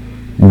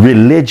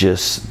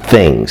religious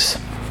things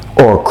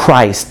or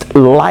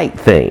Christ-like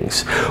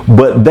things,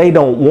 but they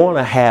don't want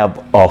to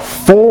have a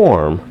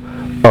form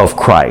of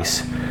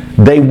Christ.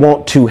 They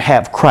want to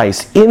have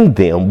Christ in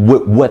them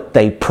with what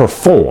they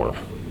perform.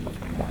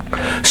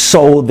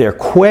 So their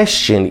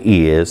question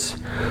is,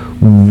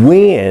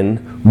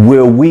 when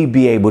will we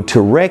be able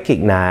to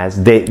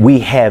recognize that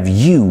we have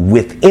you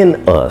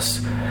within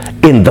us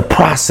in the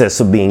process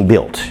of being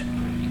built?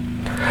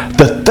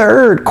 The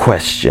third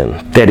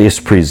question that is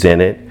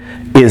presented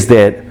is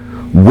that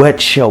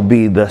what shall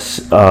be the,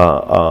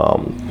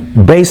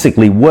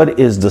 basically, what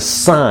is the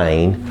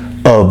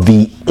sign of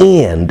the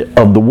end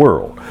of the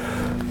world?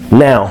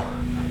 Now,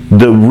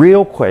 the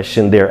real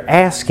question they're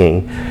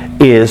asking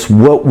is,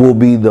 what will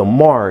be the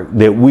mark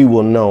that we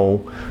will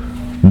know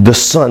the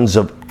sons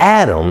of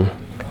Adam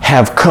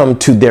have come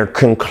to their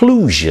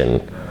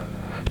conclusion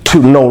to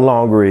no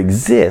longer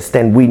exist,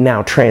 and we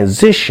now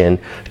transition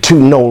to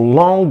no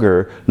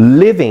longer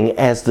living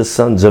as the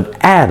sons of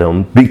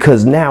Adam,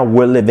 because now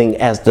we're living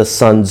as the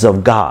sons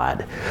of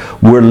God.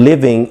 We're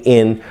living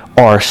in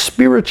our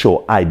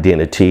spiritual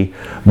identity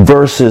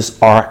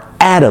versus our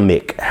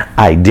Adamic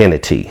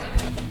identity.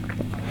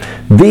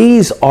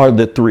 These are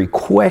the three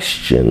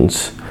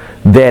questions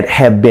that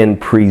have been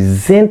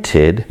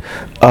presented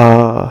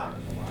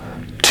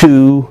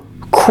to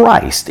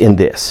Christ in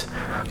this.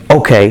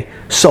 Okay,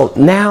 so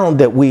now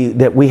that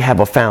we have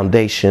a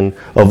foundation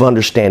of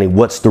understanding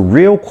what's the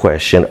real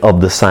question of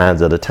the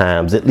signs of the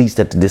times, at least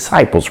that the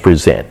disciples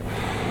present,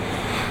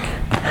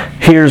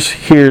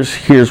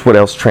 here's what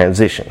else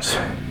transitions.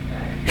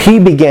 He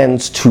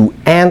begins to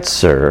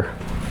answer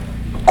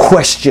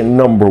question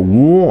number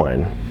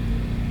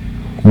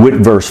 1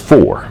 with verse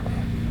 4.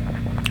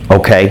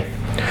 Okay,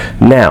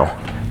 now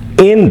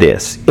in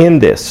this,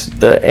 and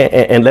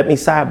let me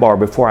sidebar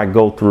before I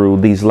go through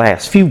these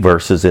last few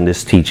verses in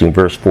this teaching,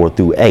 verse 4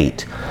 through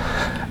 8.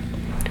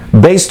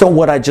 Based on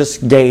what I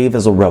just gave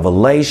as a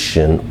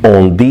revelation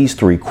on these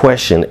three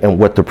questions and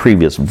what the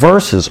previous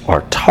verses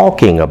are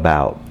talking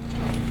about,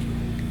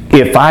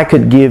 if I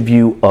could give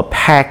you a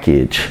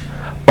package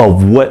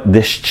of what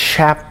this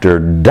chapter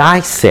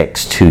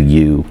dissects to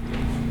you,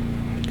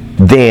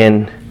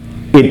 then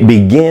it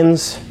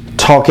begins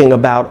talking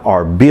about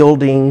our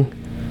building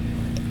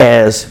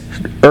as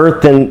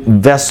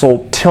earthen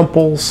vessel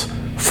temples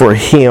for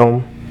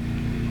Him.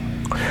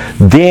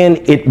 Then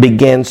it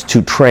begins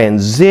to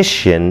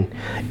transition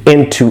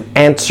into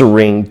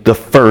answering the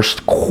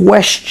first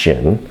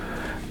question,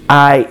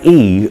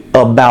 i.e.,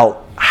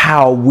 about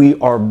how we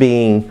are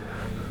being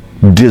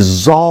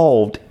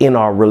dissolved in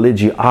our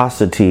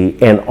religiosity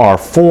and our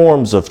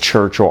forms of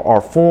church, or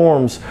our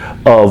forms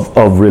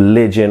of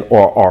religion,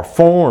 or our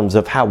forms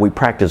of how we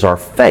practice our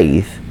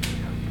faith,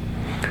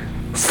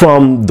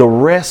 from the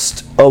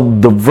rest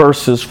of the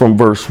verses from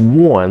verse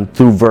 1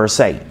 through verse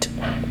 8.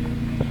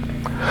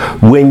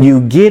 When you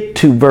get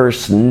to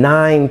verse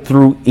 9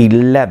 through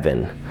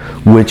 11,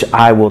 which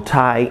I will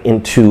tie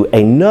into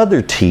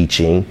another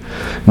teaching,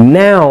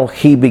 now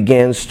he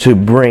begins to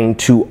bring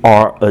to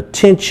our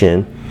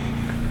attention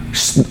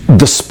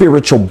the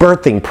spiritual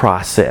birthing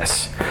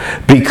process,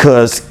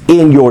 because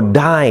in your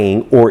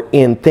dying or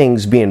in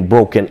things being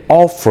broken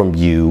off from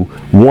you,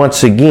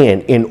 once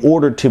again, in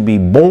order to be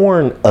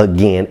born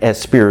again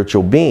as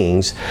spiritual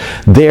beings,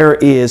 there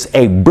is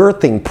a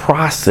birthing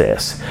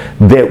process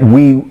that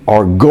we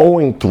are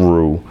going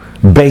through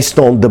based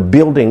on the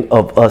building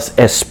of us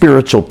as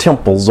spiritual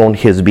temples on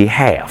his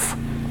behalf.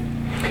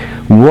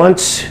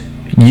 Once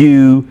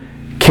you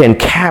can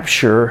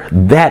capture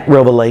that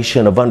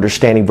revelation of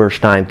understanding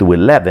verse 9 through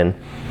 11,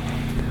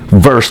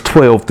 verse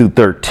 12 through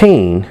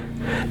 13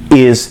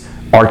 is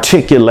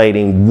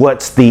articulating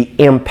what's the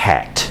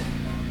impact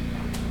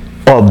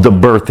of the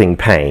birthing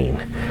pain.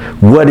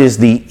 What is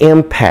the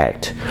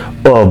impact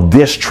of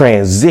this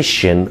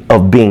transition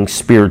of being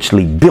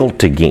spiritually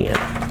built again?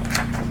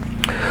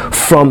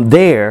 From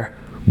there,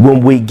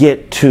 when we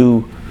get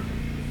to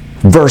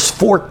verse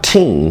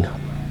 14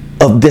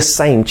 of this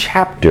same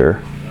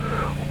chapter,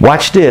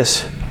 watch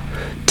this.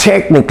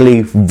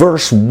 Technically,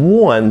 verse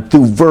 1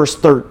 through verse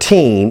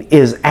 13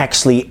 is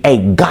actually a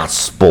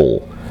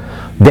gospel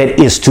that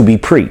is to be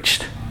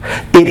preached.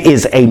 It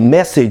is a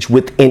message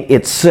within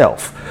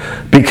itself.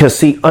 Because,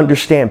 see,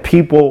 understand,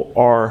 people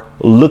are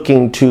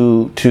looking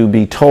to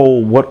be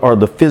told what are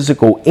the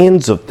physical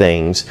ends of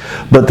things.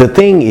 But the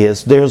thing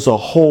is, there's a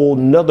whole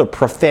nother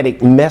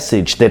prophetic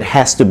message that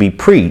has to be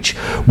preached,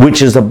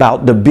 which is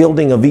about the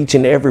building of each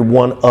and every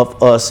one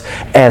of us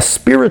as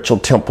spiritual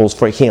temples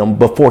for him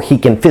before he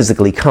can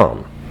physically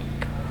come.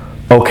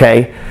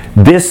 Okay,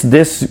 this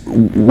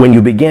when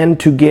you begin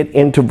to get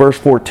into verse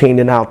 14,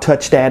 and I'll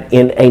touch that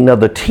in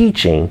another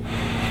teaching,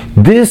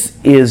 this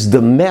is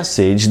the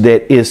message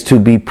that is to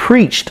be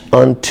preached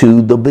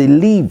unto the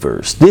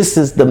believers. This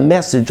is the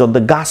message of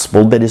the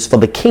gospel that is for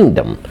the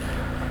kingdom.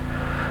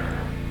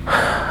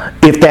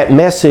 If that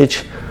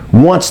message,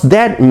 once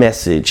that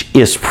message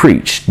is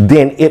preached,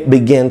 then it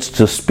begins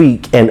to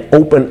speak and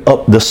open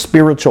up the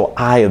spiritual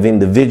eye of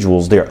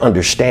individuals, their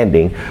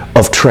understanding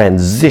of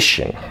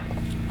transition.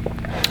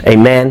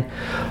 Amen.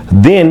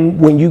 Then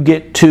when you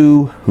get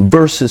to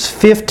verses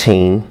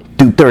 15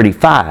 through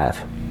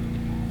 35,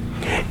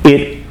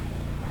 it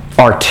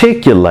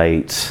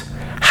articulates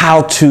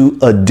how to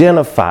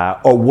identify,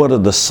 or what are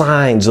the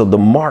signs or the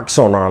marks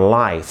on our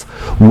life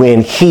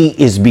when he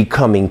is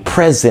becoming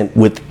present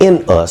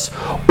within us,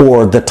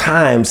 or the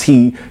times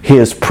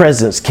his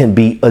presence can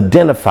be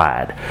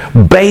identified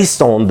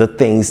based on the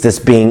things that's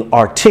being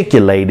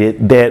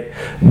articulated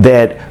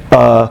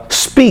that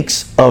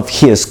speaks of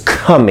his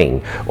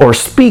coming or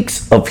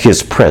speaks of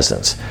his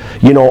presence.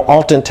 You know,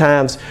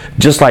 oftentimes,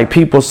 just like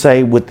people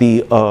say with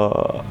the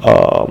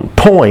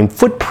poem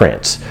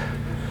Footprints,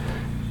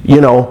 you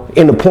know,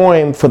 in the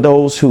poem, for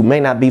those who may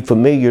not be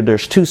familiar,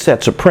 there's two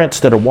sets of prints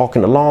that are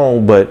walking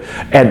along, but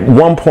at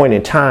one point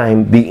in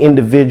time, the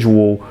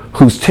individual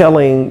who's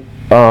telling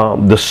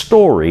the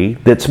story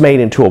that's made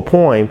into a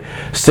poem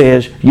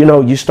says, you know,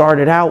 you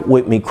started out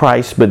with me,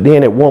 Christ, but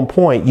then at one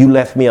point you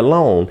left me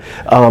alone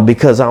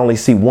because I only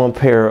see one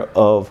pair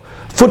of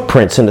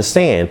footprints in the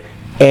sand.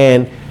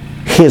 And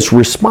his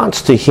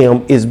response to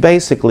him is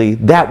basically,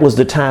 that was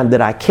the time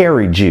that I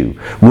carried you.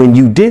 When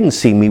you didn't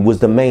see me was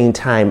the main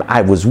time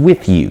I was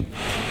with you.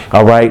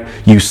 All right.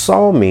 You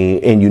saw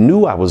me and you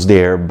knew I was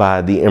there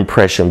by the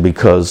impression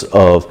because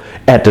of,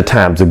 at the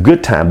time's a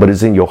good time, but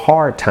it's in your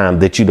hard time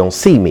that you don't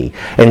see me.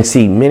 And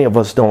see, many of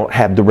us don't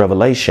have the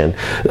revelation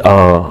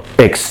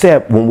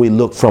except when we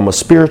look from a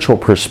spiritual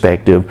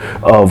perspective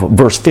of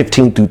verse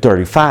 15 through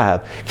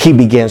 35. He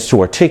begins to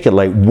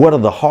articulate what are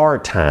the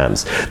hard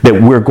times that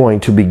we're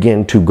going to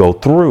begin to go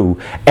through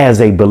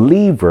as a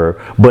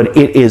believer, but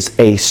it is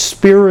a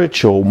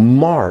spiritual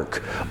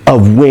mark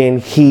of when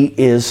he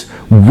is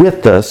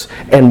with us,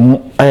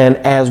 and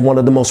as one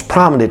of the most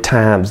prominent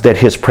times that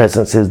his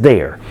presence is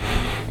there.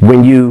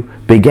 When you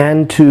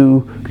begin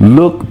to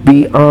look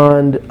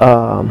beyond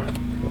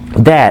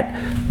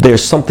that,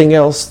 there's something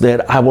else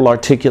that I will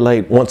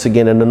articulate once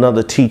again in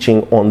another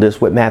teaching on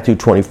this with Matthew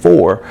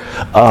 24.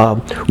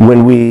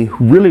 When we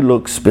really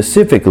look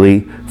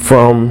specifically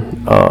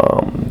from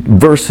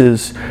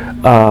verses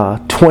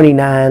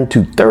 29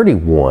 to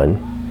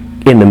 31,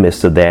 in the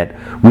midst of that,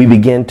 we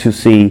begin to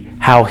see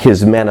how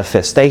his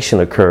manifestation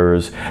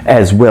occurs,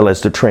 as well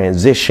as the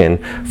transition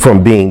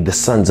from being the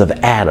sons of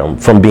Adam,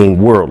 from being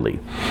worldly.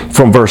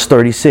 From verse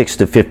 36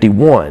 to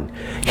 51,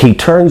 he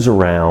turns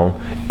around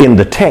in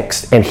the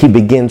text and he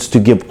begins to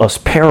give us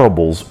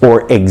parables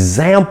or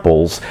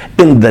examples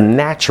in the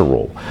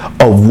natural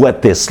of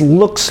what this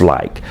looks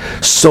like,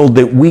 so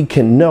that we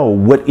can know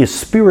what is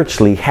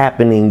spiritually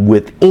happening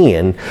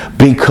within.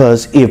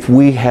 Because if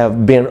we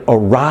have been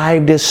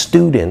arrived as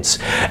students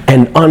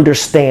and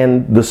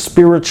understand the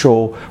spiritual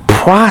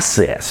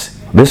process,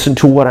 listen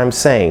to what I'm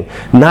saying,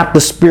 not the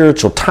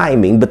spiritual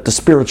timing, but the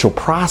spiritual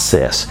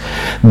process,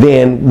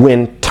 then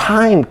when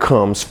time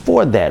comes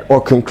for that,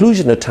 or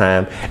conclusion of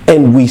time,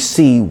 and we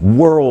see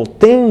world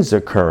things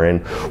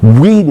occurring,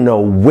 we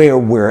know where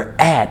we're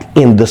at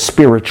in the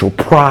spiritual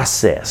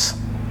process.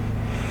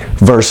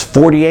 Verse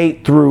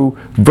 48 through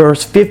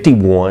verse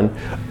 51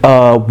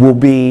 will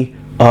be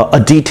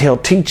a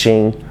detailed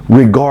teaching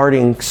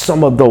regarding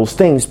some of those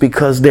things,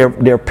 because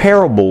they're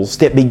parables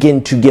that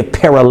begin to give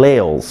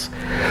parallels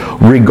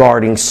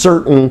regarding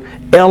certain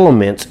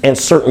elements and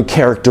certain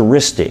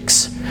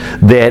characteristics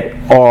that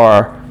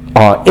are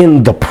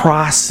in the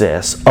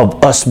process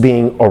of us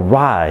being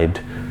arrived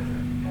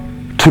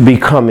to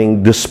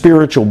becoming the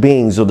spiritual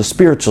beings or the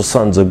spiritual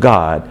sons of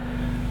God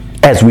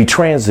as we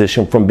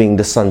transition from being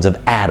the sons of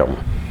Adam.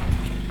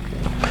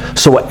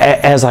 So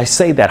as I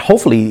say that,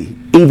 hopefully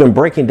even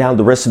breaking down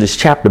the rest of this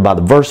chapter by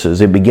the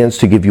verses, it begins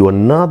to give you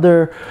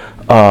another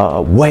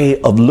way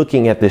of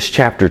looking at this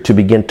chapter to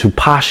begin to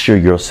posture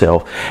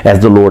yourself as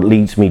the Lord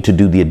leads me to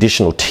do the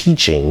additional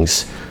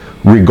teachings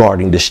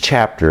regarding this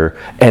chapter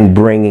and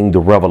bringing the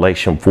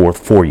revelation forth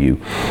for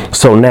you.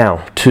 So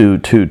now to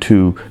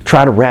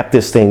try to wrap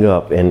this thing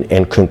up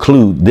and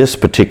conclude this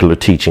particular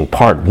teaching,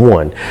 part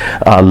 1,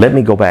 let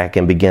me go back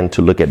and begin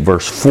to look at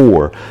verse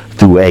 4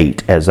 through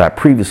 8, as I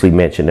previously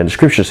mentioned. And the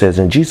scripture says,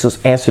 "And Jesus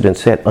answered and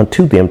said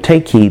unto them,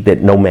 Take heed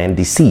that no man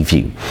deceive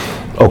you."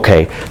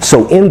 Okay,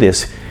 so in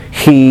this,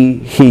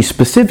 he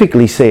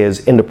specifically says,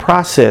 in the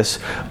process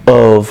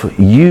of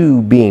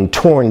you being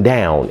torn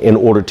down in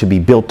order to be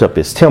built up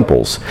as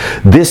temples,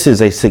 this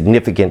is a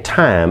significant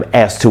time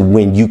as to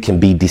when you can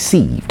be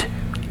deceived.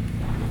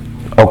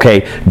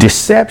 Okay,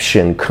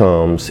 deception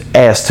comes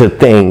as to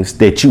things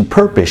that you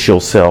purpose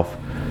yourself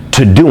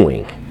to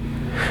doing.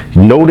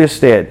 Notice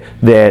that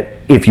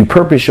if you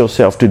purpose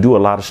yourself to do a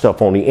lot of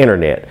stuff on the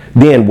internet,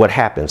 then what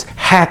happens?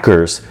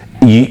 Hackers,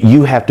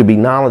 you have to be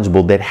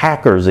knowledgeable that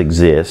hackers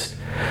exist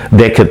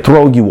that could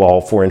throw you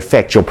off or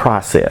infect your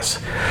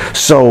process.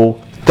 So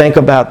think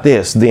about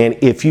this. Then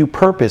if you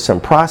purpose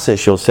and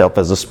process yourself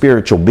as a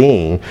spiritual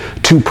being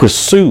to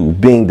pursue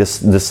being the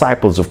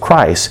disciples of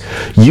Christ,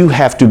 you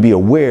have to be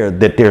aware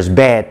that there's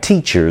bad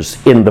teachers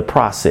in the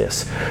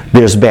process.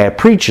 There's bad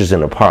preachers in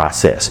the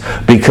process,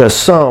 because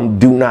some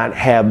do not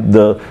have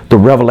the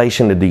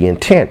revelation of the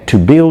intent to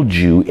build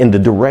you in the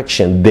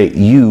direction that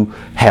you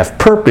have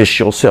purposed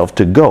yourself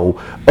to go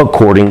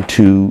according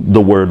to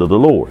the word of the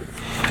Lord.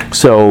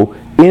 So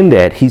in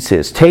that, he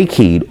says, take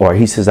heed, or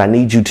he says, I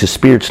need you to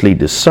spiritually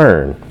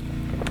discern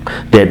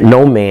that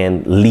no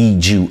man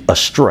leads you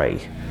astray.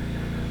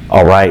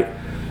 All right?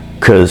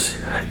 Because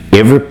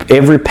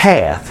every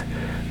path,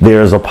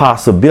 there's a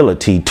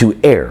possibility to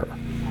err.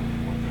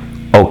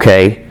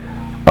 Okay?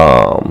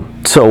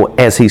 So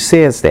as he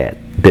says that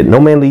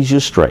no man leads you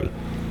astray.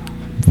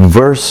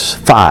 Verse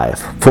 5,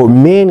 for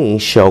many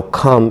shall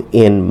come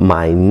in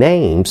my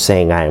name,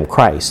 saying I am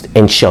Christ,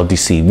 and shall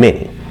deceive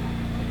many.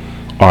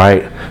 All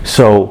right,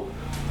 so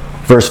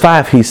verse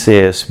 5, he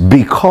says,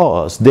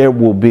 because there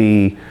will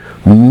be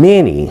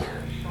many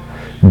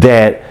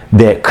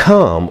that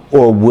come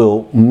or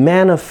will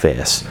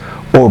manifest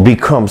or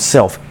become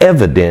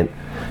self-evident,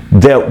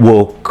 that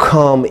will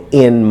come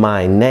in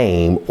my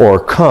name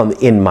or come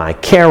in my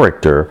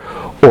character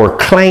or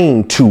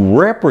claim to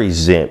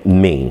represent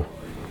me.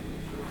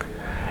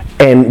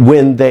 And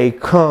when they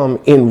come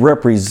in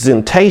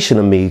representation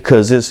of me,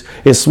 because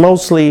it's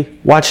mostly,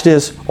 watch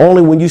this,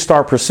 only when you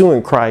start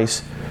pursuing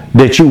Christ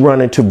that you run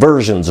into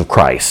versions of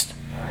Christ.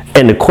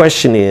 And the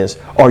question is,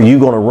 are you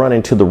going to run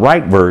into the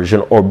right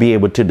version or be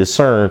able to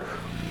discern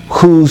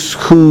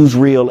who's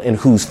real and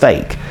who's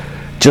fake?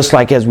 Just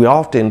like as we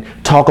often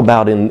talk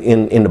about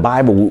in the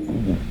Bible,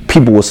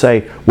 people will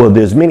say, well,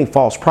 there's many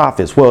false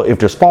prophets. Well, if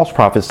there's false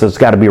prophets, there's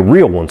got to be a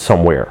real one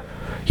somewhere.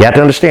 You have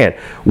to understand,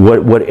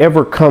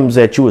 whatever comes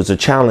at you as a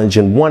challenge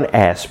in one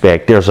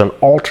aspect, there's an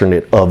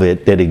alternate of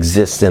it that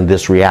exists in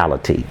this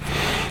reality.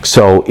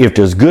 So if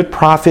there's good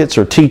prophets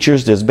or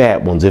teachers, there's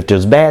bad ones. If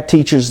there's bad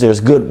teachers,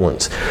 there's good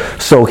ones.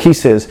 So he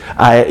says,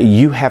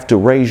 you have to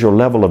raise your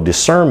level of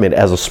discernment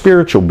as a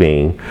spiritual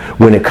being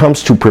when it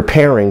comes to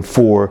preparing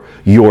for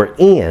your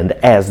end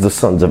as the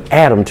sons of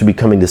Adam to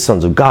becoming the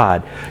sons of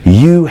God.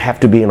 You have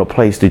to be in a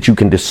place that you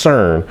can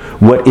discern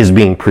what is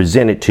being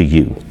presented to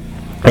you.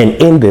 And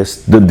in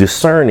this, the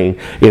discerning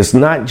is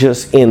not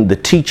just in the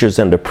teachers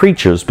and the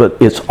preachers, but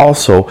it's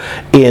also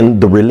in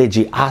the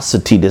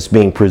religiosity that's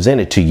being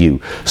presented to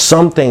you.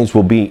 Some things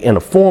will be in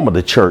a form of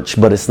the church,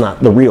 but it's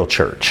not the real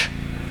church.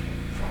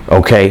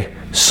 Okay?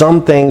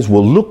 Some things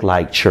will look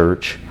like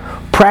church,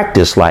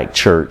 practice like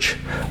church,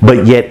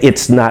 but yet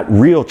it's not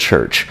real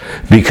church,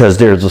 because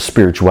there's a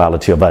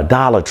spirituality of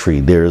idolatry.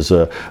 There's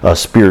a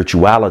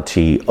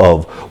spirituality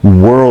of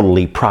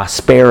worldly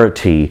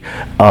prosperity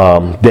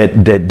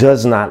that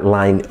does not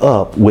line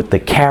up with the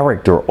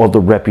character or the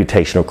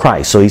reputation of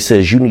Christ. So he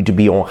says you need to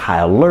be on high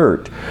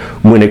alert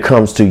when it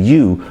comes to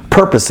you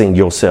purposing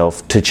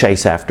yourself to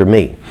chase after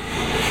me.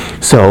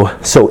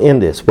 So in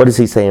this, what does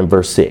he say in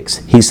verse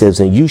 6? He says,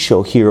 and you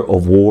shall hear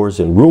of wars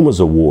and rumors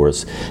of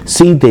wars.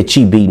 See that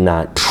ye be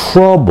not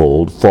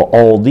troubled, for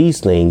all these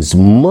things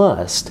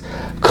must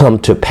come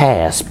to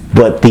pass,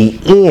 but the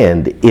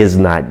end is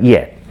not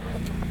yet.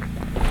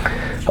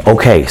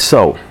 Okay,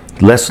 so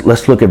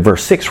let's look at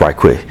verse 6 right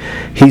quick.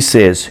 He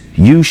says,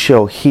 you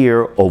shall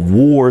hear of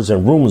wars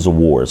and rumors of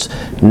wars.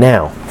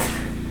 Now,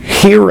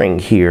 hearing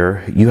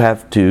here, you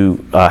have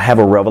to have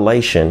a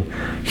revelation.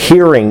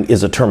 Hearing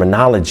is a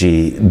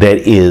terminology that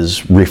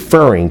is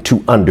referring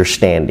to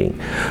understanding.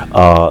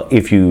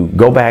 If you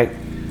go back,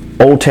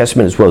 Old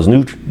Testament as well as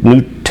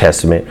New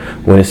Testament,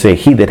 when it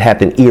says, he that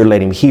hath an ear,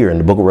 let him hear, in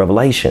the book of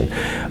Revelation.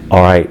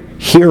 All right,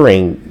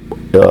 hearing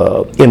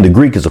in the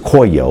Greek is a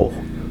koyo.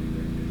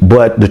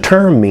 But the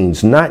term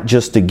means not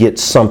just to get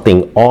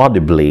something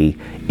audibly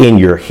in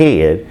your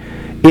head.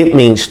 It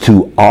means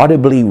to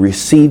audibly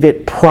receive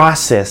it,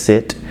 process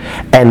it,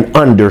 and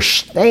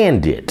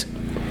understand it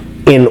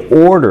in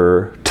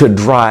order to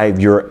drive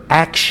your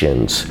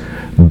actions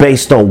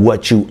based on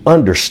what you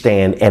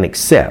understand and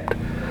accept.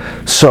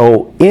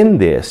 So in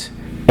this,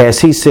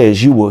 as he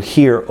says, you will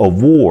hear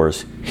of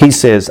wars, he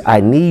says, I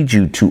need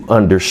you to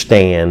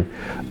understand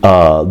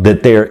that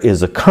there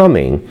is a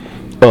coming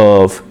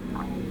of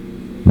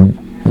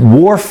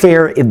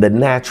warfare in the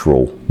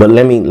natural, but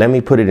let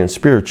me put it in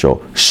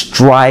spiritual: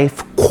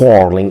 strife,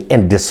 quarreling,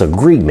 and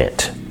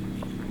disagreement.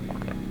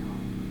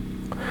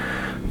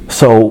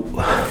 So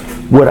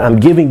what I'm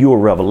giving you a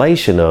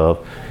revelation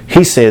of,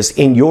 he says,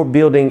 in your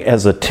building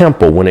as a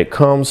temple, when it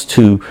comes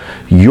to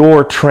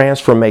your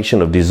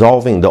transformation of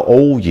dissolving the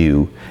old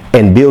you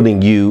and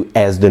building you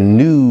as the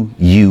new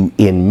you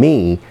in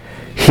me,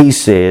 he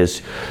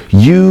says,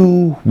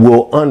 you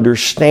will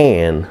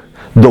understand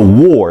the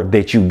war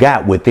that you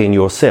got within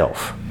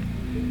yourself.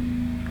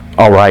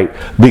 All right,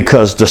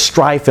 because the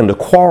strife and the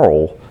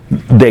quarrel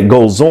that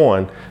goes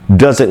on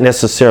doesn't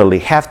necessarily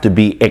have to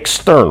be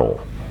external.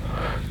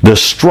 The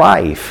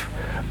strife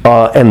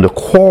and the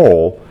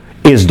quarrel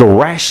is the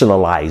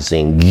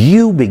rationalizing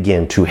you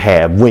begin to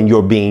have when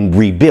you're being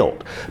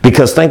rebuilt.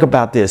 Because think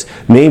about this,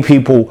 many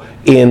people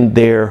in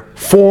their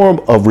form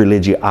of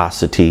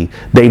religiosity,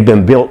 they've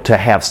been built to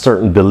have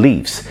certain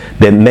beliefs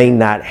that may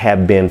not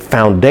have been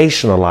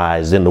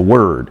foundationalized in the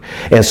word.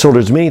 And so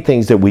there's many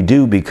things that we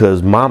do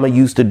because mama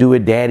used to do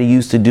it, daddy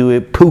used to do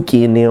it,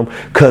 Pookie and them,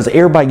 because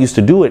everybody used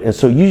to do it. And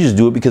so you just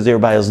do it because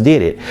everybody else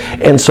did it.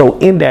 And so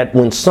in that,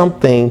 when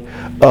something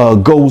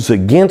goes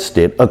against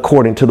it,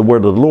 according to the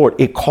word of the Lord,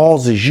 it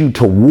causes you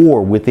to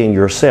war within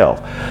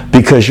yourself,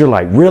 because you're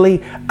like,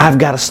 really? I've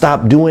got to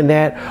stop doing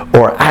that?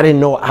 Or I didn't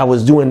know I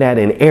was doing that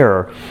in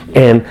error.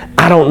 And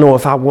I don't know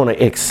if I want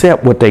to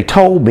accept what they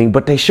told me,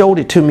 but they showed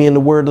it to me in the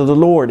word of the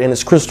Lord, and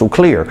it's crystal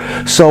clear.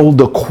 So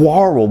the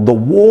quarrel, the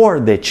war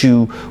that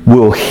you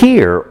will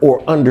hear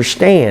or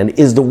understand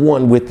is the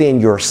one within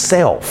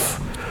yourself.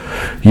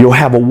 You'll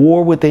have a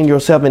war within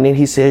yourself, and then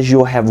he says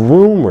you'll have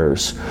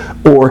rumors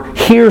or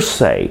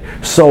hearsay.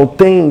 So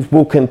things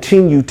will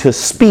continue to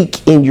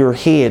speak in your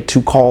head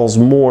to cause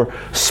more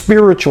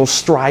spiritual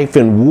strife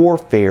and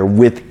warfare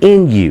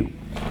within you.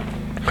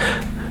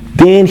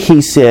 Then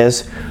he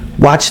says,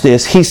 watch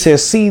this, he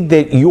says, see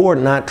that you're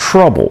not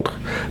troubled.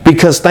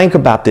 Because think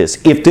about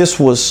this, if this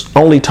was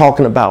only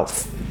talking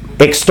about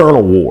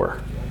external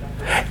war,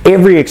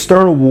 every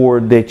external war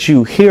that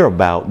you hear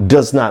about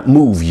does not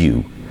move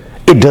you.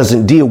 It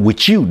doesn't deal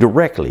with you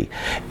directly.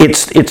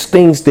 It's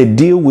things that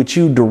deal with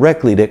you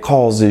directly that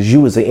causes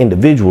you as an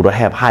individual to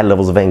have high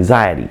levels of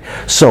anxiety.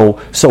 So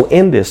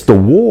in this, the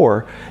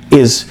war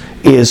is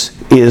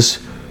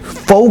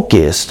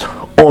focused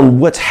on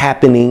what's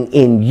happening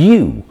in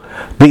you,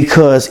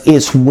 because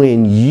it's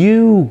when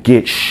you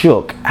get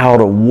shook out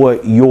of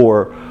what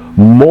your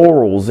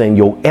morals and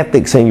your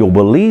ethics and your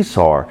beliefs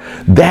are,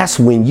 that's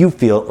when you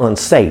feel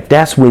unsafe.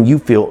 That's when you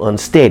feel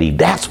unsteady.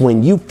 That's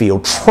when you feel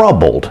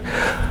troubled,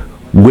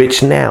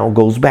 which now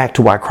goes back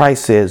to why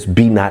Christ says,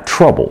 be not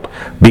troubled,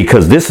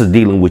 because this is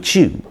dealing with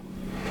you.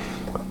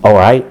 All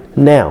right.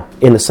 Now,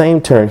 in the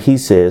same turn, he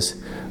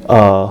says,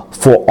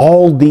 for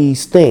all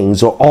these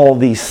things, or all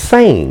these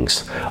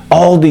sayings,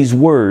 all these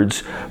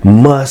words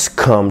must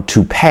come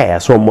to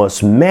pass, or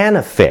must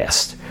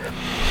manifest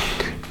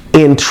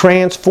in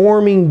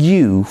transforming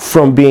you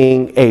from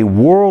being a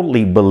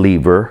worldly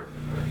believer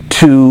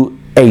to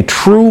a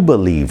true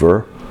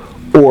believer,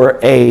 or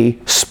a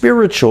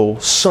spiritual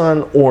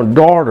son or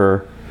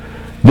daughter.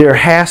 There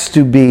has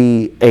to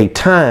be a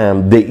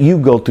time that you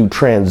go through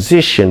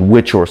transition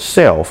with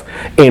yourself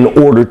in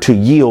order to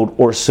yield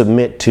or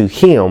submit to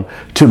him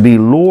to be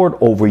Lord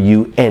over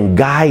you and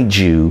guide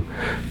you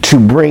to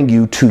bring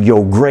you to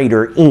your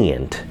greater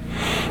end.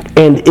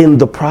 And in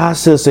the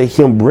process of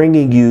him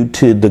bringing you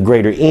to the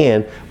greater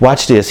end,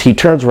 watch this, he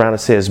turns around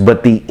and says,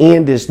 but the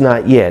end is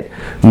not yet.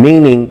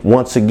 Meaning,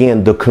 once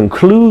again, the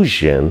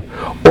conclusion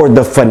or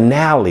the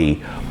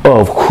finale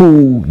of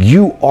who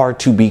you are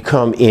to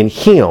become in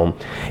him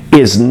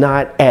is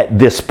not at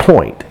this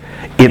point.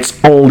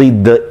 It's only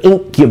the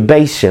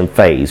incubation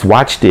phase.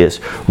 Watch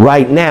this.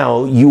 Right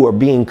now, you are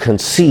being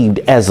conceived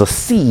as a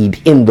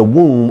seed in the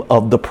womb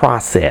of the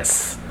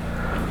process.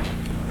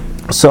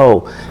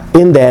 So,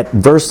 in that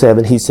verse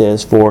 7, he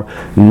says, for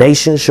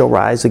nation shall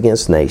rise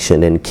against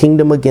nation, and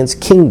kingdom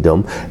against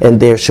kingdom, and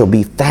there shall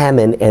be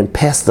famine and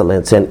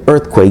pestilence and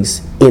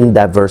earthquakes in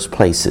diverse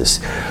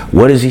places.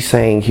 What is he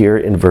saying here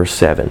in verse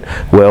 7?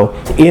 Well,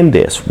 in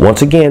this,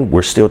 once again,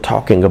 we're still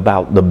talking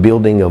about the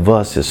building of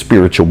us as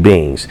spiritual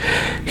beings.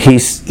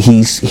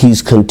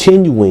 He's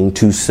continuing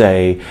to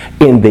say,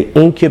 in the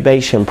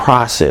incubation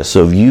process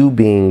of you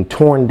being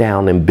torn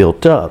down and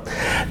built up,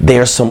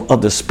 there's some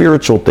other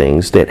spiritual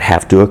things that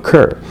have to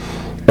occur.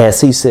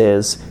 As he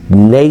says,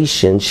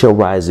 nation shall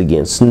rise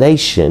against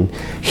nation.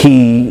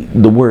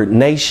 The word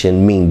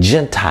nation means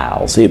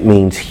Gentiles. It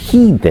means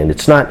heathen.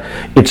 It's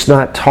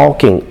not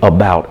talking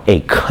about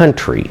a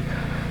country.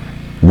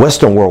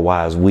 Western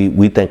world-wise,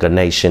 we think a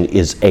nation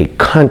is a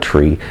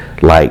country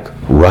like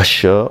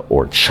Russia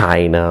or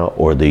China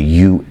or the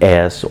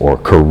U.S. or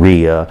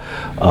Korea,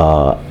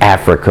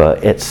 Africa,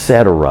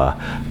 etc.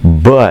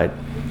 But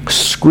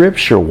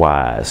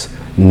scripture-wise,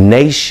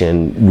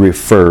 nation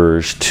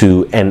refers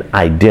to an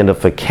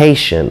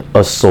identification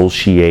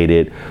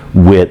associated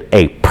with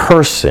a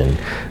person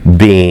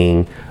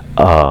being,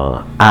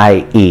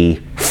 i.e.,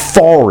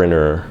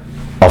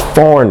 a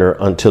foreigner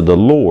unto the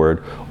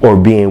Lord, or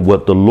being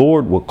what the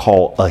Lord would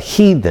call a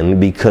heathen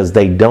because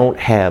they don't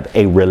have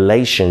a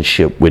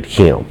relationship with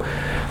him.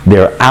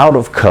 They're out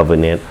of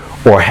covenant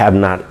or have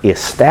not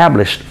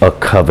established a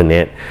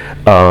covenant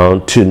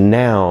to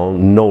now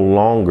no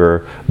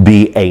longer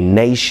be a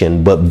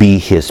nation, but be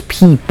his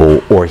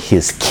people or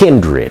his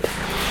kindred.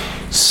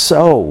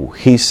 So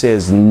he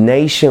says,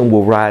 nation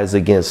will rise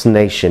against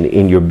nation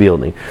in your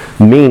building,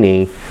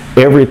 meaning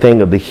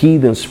everything of the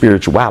heathen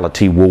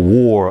spirituality will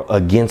war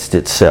against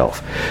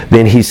itself.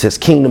 Then he says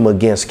kingdom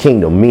against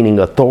kingdom, meaning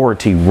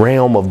authority,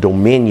 realm of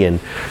dominion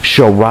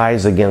shall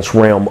rise against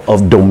realm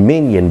of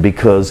dominion,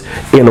 because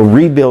in a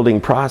rebuilding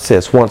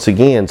process, once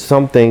again,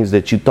 some things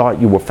that you thought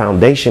you were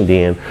foundationed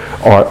in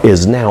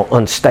is now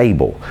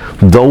unstable.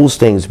 Those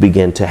things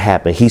begin to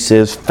happen. He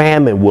says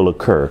famine will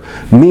occur,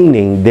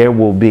 meaning there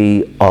will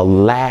be a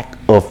lack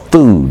of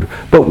food.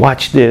 But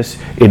watch this,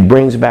 it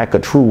brings back a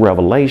true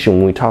revelation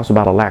when we talk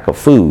about a lack of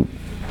food.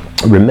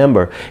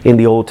 Remember, in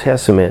the Old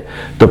Testament,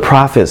 the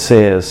prophet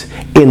says,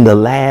 in the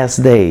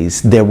last days,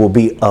 there will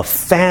be a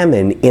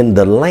famine in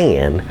the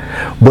land,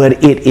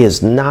 but it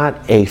is not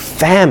a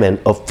famine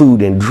of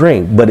food and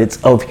drink, but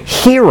it's of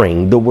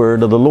hearing the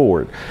word of the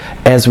Lord.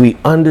 As we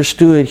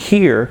understood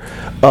here,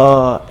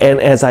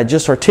 and as I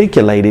just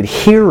articulated,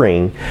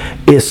 hearing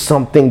is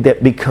something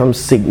that becomes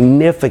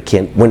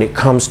significant when it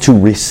comes to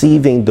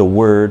receiving the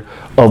word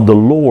of the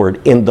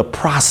Lord in the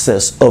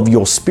process of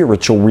your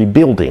spiritual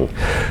rebuilding.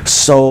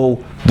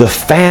 So the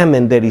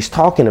famine that he's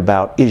talking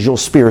about is your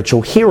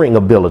spiritual hearing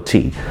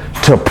ability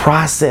to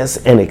process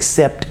and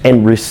accept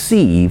and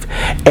receive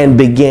and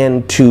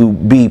begin to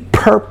be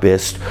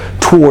purposed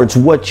towards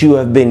what you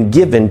have been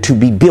given to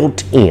be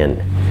built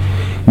in.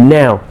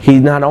 Now, he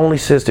not only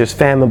says there's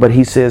famine, but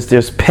he says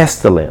there's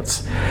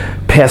pestilence.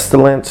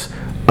 Pestilence,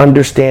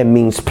 understand,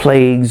 means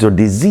plagues or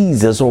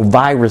diseases or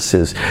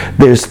viruses.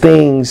 There's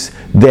things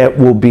that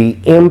will be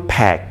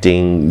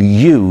impacting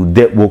you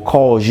that will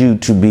cause you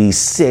to be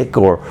sick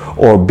or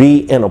be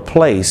in a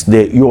place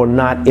that you're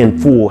not in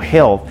full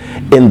health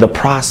in the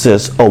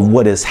process of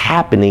what is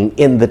happening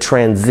in the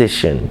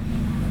transition.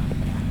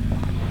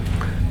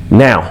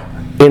 Now,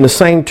 in the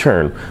same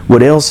turn,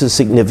 what else is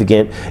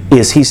significant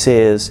is he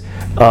says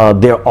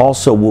there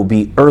also will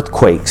be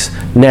earthquakes.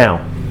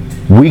 Now,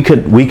 we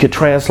could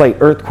translate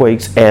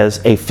earthquakes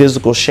as a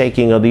physical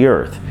shaking of the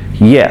earth.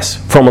 Yes,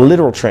 from a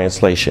literal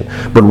translation.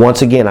 But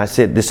once again, I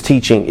said this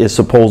teaching is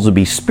supposed to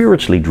be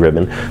spiritually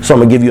driven. So I'm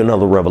going to give you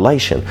another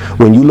revelation.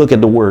 When you look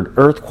at the word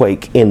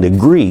earthquake in the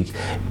Greek,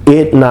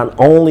 it not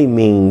only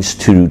means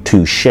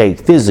to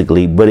shake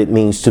physically, but it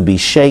means to be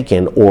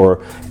shaken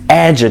or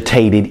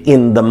agitated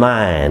in the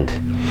mind.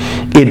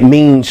 It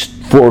means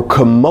for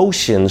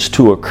commotions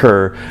to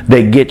occur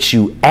that get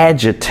you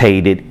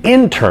agitated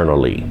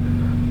internally,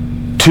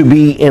 to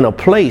be in a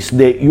place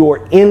that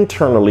you're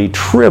internally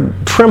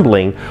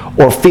trembling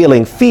or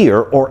feeling fear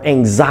or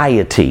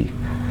anxiety.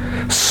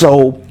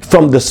 So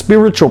from the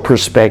spiritual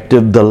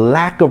perspective, the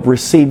lack of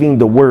receiving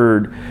the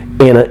word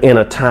in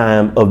a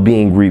time of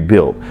being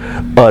rebuilt,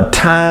 a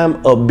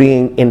time of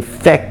being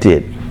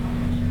infected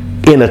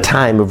in a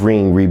time of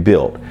being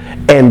rebuilt,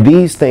 and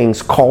these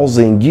things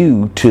causing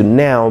you to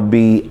now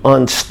be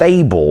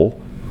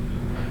unstable,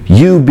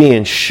 you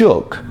being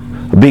shook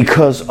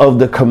because of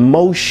the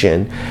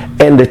commotion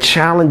and the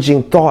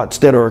challenging thoughts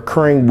that are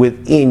occurring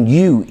within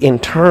you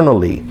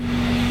internally.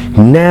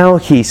 Now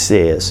he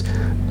says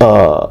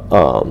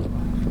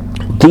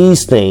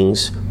these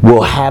things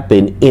will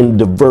happen in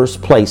diverse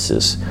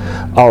places.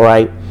 All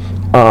right.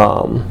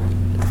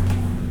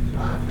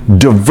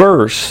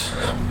 Diverse,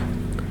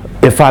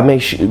 if I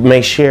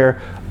may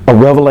share a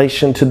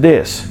revelation to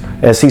this.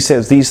 As he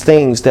says, these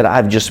things that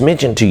I've just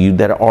mentioned to you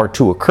that are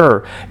to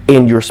occur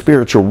in your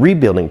spiritual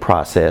rebuilding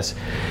process,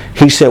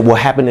 he said will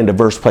happen in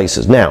diverse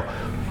places. Now,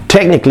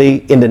 technically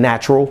in the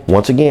natural,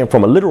 once again,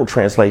 from a literal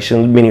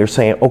translation, many are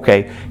saying,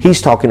 okay,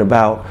 he's talking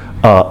about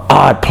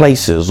odd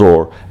places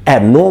or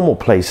abnormal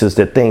places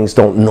that things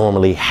don't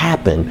normally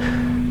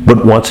happen.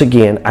 But once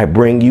again, I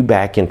bring you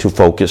back into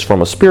focus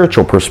from a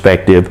spiritual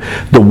perspective.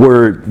 The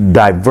word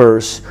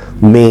diverse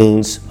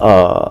means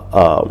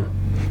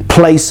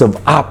place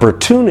of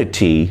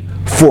opportunity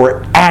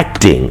for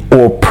acting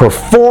or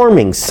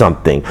performing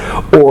something,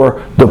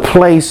 or the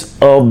place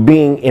of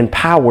being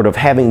empowered, of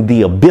having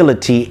the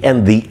ability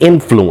and the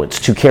influence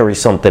to carry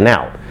something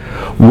out,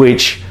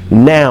 which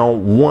now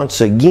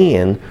once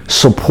again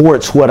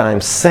supports what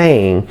I'm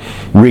saying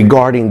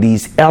regarding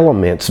these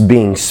elements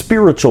being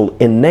spiritual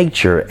in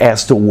nature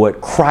as to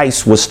what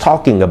Christ was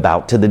talking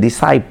about to the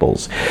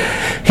disciples.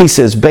 He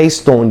says,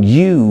 based on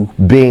you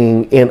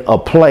being in a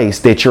place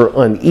that you're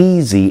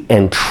uneasy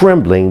and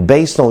trembling,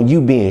 based on you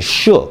being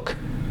shook,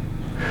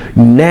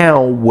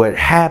 now what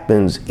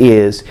happens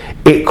is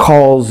it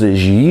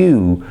causes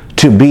you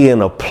to be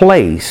in a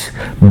place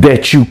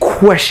that you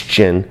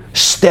question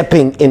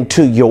stepping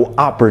into your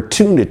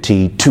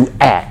opportunity to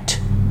act.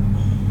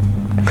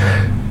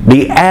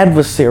 The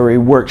adversary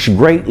works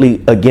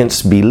greatly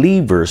against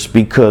believers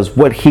because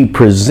what he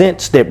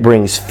presents that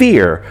brings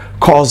fear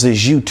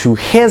causes you to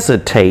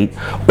hesitate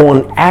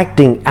on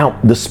acting out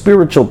the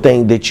spiritual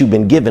thing that you've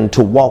been given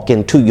to walk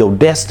into your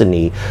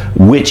destiny,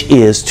 which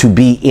is to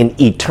be in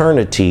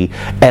eternity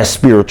as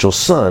spiritual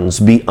sons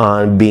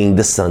beyond being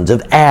the sons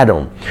of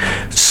Adam.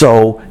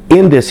 So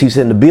in this, he's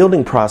in the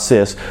building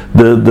process.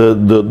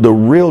 The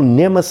real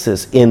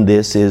nemesis in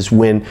this is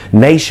when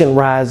nation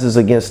rises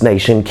against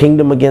nation,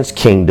 kingdom against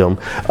kingdom,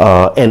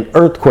 and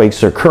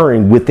earthquakes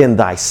occurring within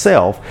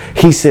thyself.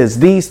 He says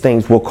these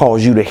things will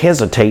cause you to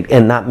hesitate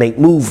and not make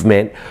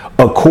movement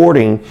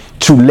according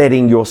to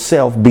letting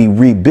yourself be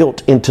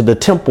rebuilt into the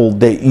temple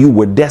that you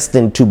were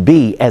destined to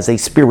be as a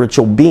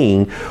spiritual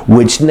being,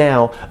 which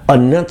now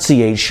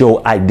enunciates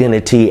your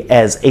identity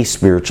as a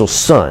spiritual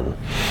son.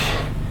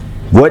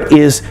 What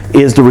is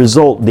the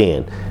result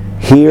then?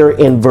 Here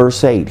in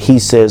verse 8, he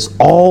says,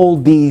 all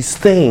these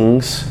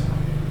things,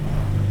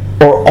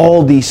 or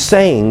all these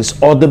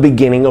sayings, are the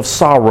beginning of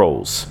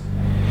sorrows.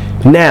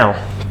 Now,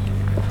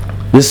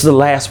 this is the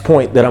last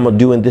point that I'm going to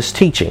do in this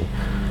teaching.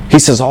 He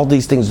says all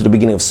these things are the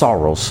beginning of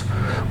sorrows.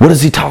 What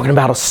is he talking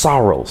about of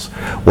sorrows?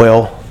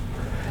 Well,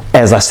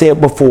 as I said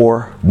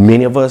before,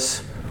 many of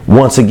us,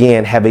 once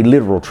again, have a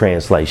literal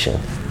translation.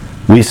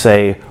 We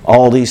say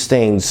all these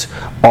things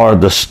are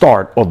the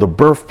start or the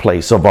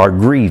birthplace of our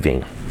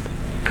grieving.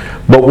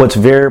 But what's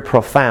very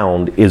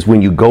profound is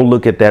when you go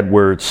look at that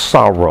word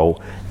sorrow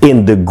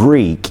in the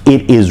Greek,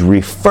 it is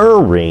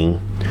referring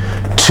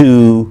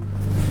to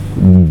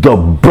the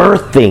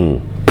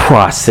birthing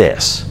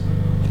process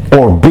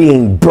or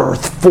being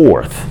birthed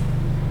forth.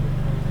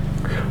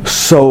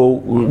 So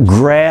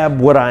grab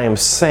what I am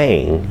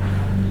saying.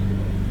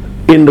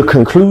 In the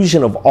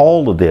conclusion of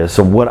all of this,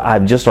 of what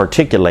I've just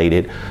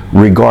articulated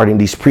regarding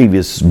these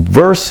previous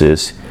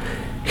verses,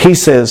 he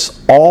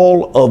says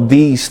all of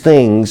these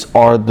things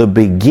are the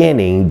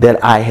beginning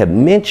that I have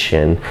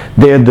mentioned.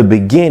 They're the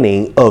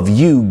beginning of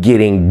you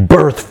getting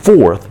birthed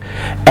forth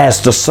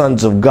as the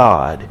sons of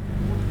God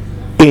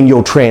in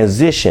your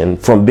transition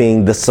from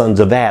being the sons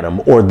of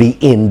Adam or the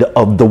end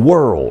of the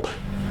world.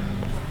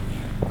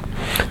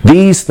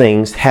 These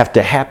things have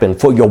to happen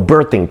for your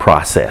birthing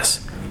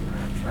process.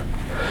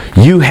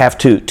 You have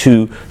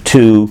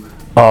to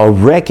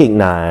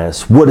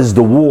recognize what is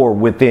the war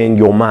within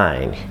your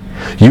mind.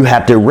 You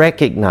have to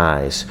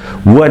recognize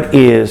what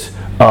is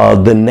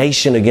the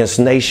nation against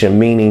nation,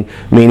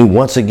 meaning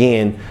once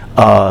again,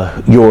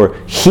 your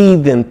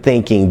heathen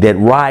thinking that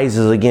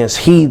rises against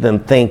heathen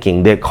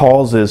thinking, that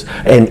causes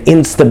an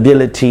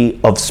instability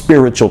of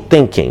spiritual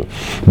thinking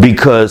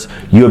because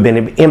you have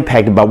been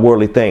impacted by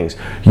worldly things.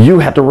 You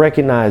have to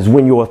recognize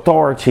when your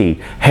authority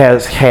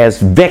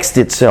has vexed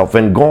itself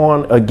and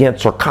gone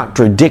against or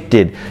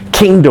contradicted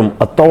kingdom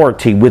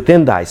authority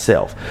within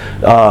thyself.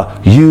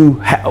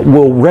 You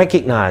will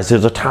recognize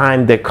there's a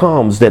time that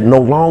comes that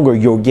no longer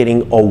you're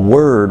getting a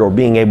word or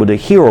being able to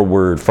hear a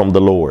word from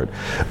the Lord.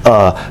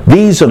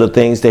 These are the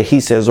things that he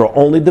says are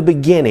only the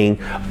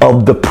beginning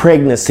of the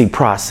pregnancy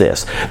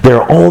process.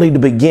 They're only the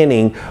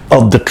beginning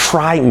of the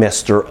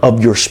trimester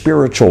of your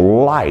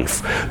spiritual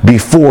life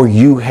before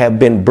you have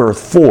been birthed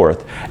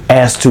forth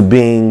as to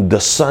being the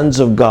sons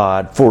of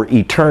God for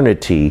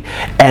eternity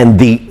and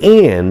the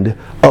end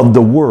of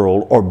the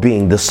world or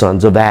being the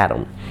sons of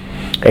Adam.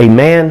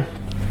 Amen.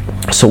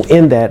 So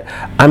in that,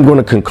 I'm going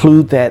to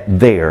conclude that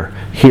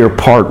here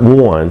part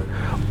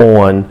 1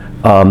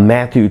 on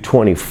Matthew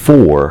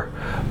 24,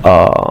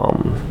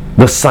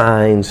 the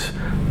signs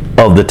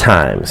of the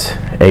times.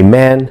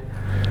 Amen.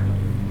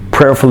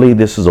 Prayerfully,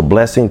 this is a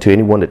blessing to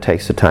anyone that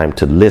takes the time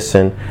to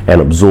listen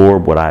and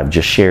absorb what I've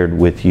just shared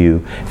with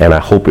you. And I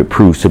hope it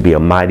proves to be a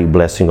mighty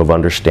blessing of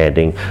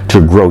understanding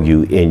to grow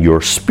you in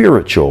your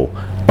spiritual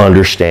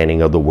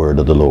understanding of the word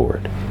of the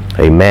Lord.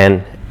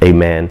 Amen,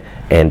 amen,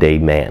 and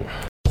amen.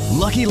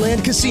 Lucky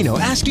Land Casino,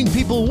 asking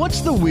people,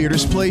 what's the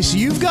weirdest place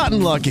you've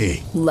gotten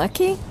lucky?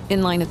 Lucky?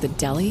 In line at the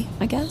deli,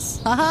 I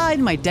guess? Aha,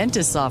 in my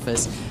dentist's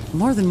office.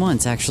 More than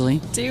once,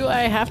 actually. Do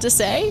I have to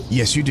say?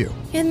 Yes, you do.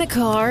 In the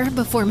car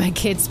before my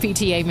kids'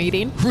 PTA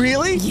meeting.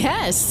 Really?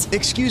 Yes.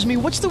 Excuse me,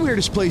 what's the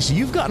weirdest place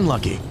you've gotten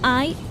lucky?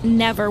 I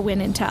never win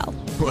and tell.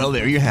 Well,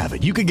 there you have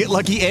it. You can get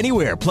lucky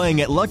anywhere,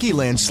 playing at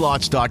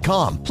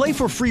LuckyLandSlots.com. Play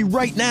for free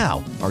right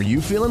now. Are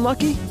you feeling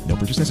lucky? No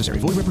purchase necessary.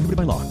 Void where prohibited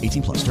by law.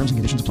 18 plus. Terms and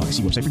conditions apply.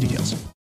 See website for details.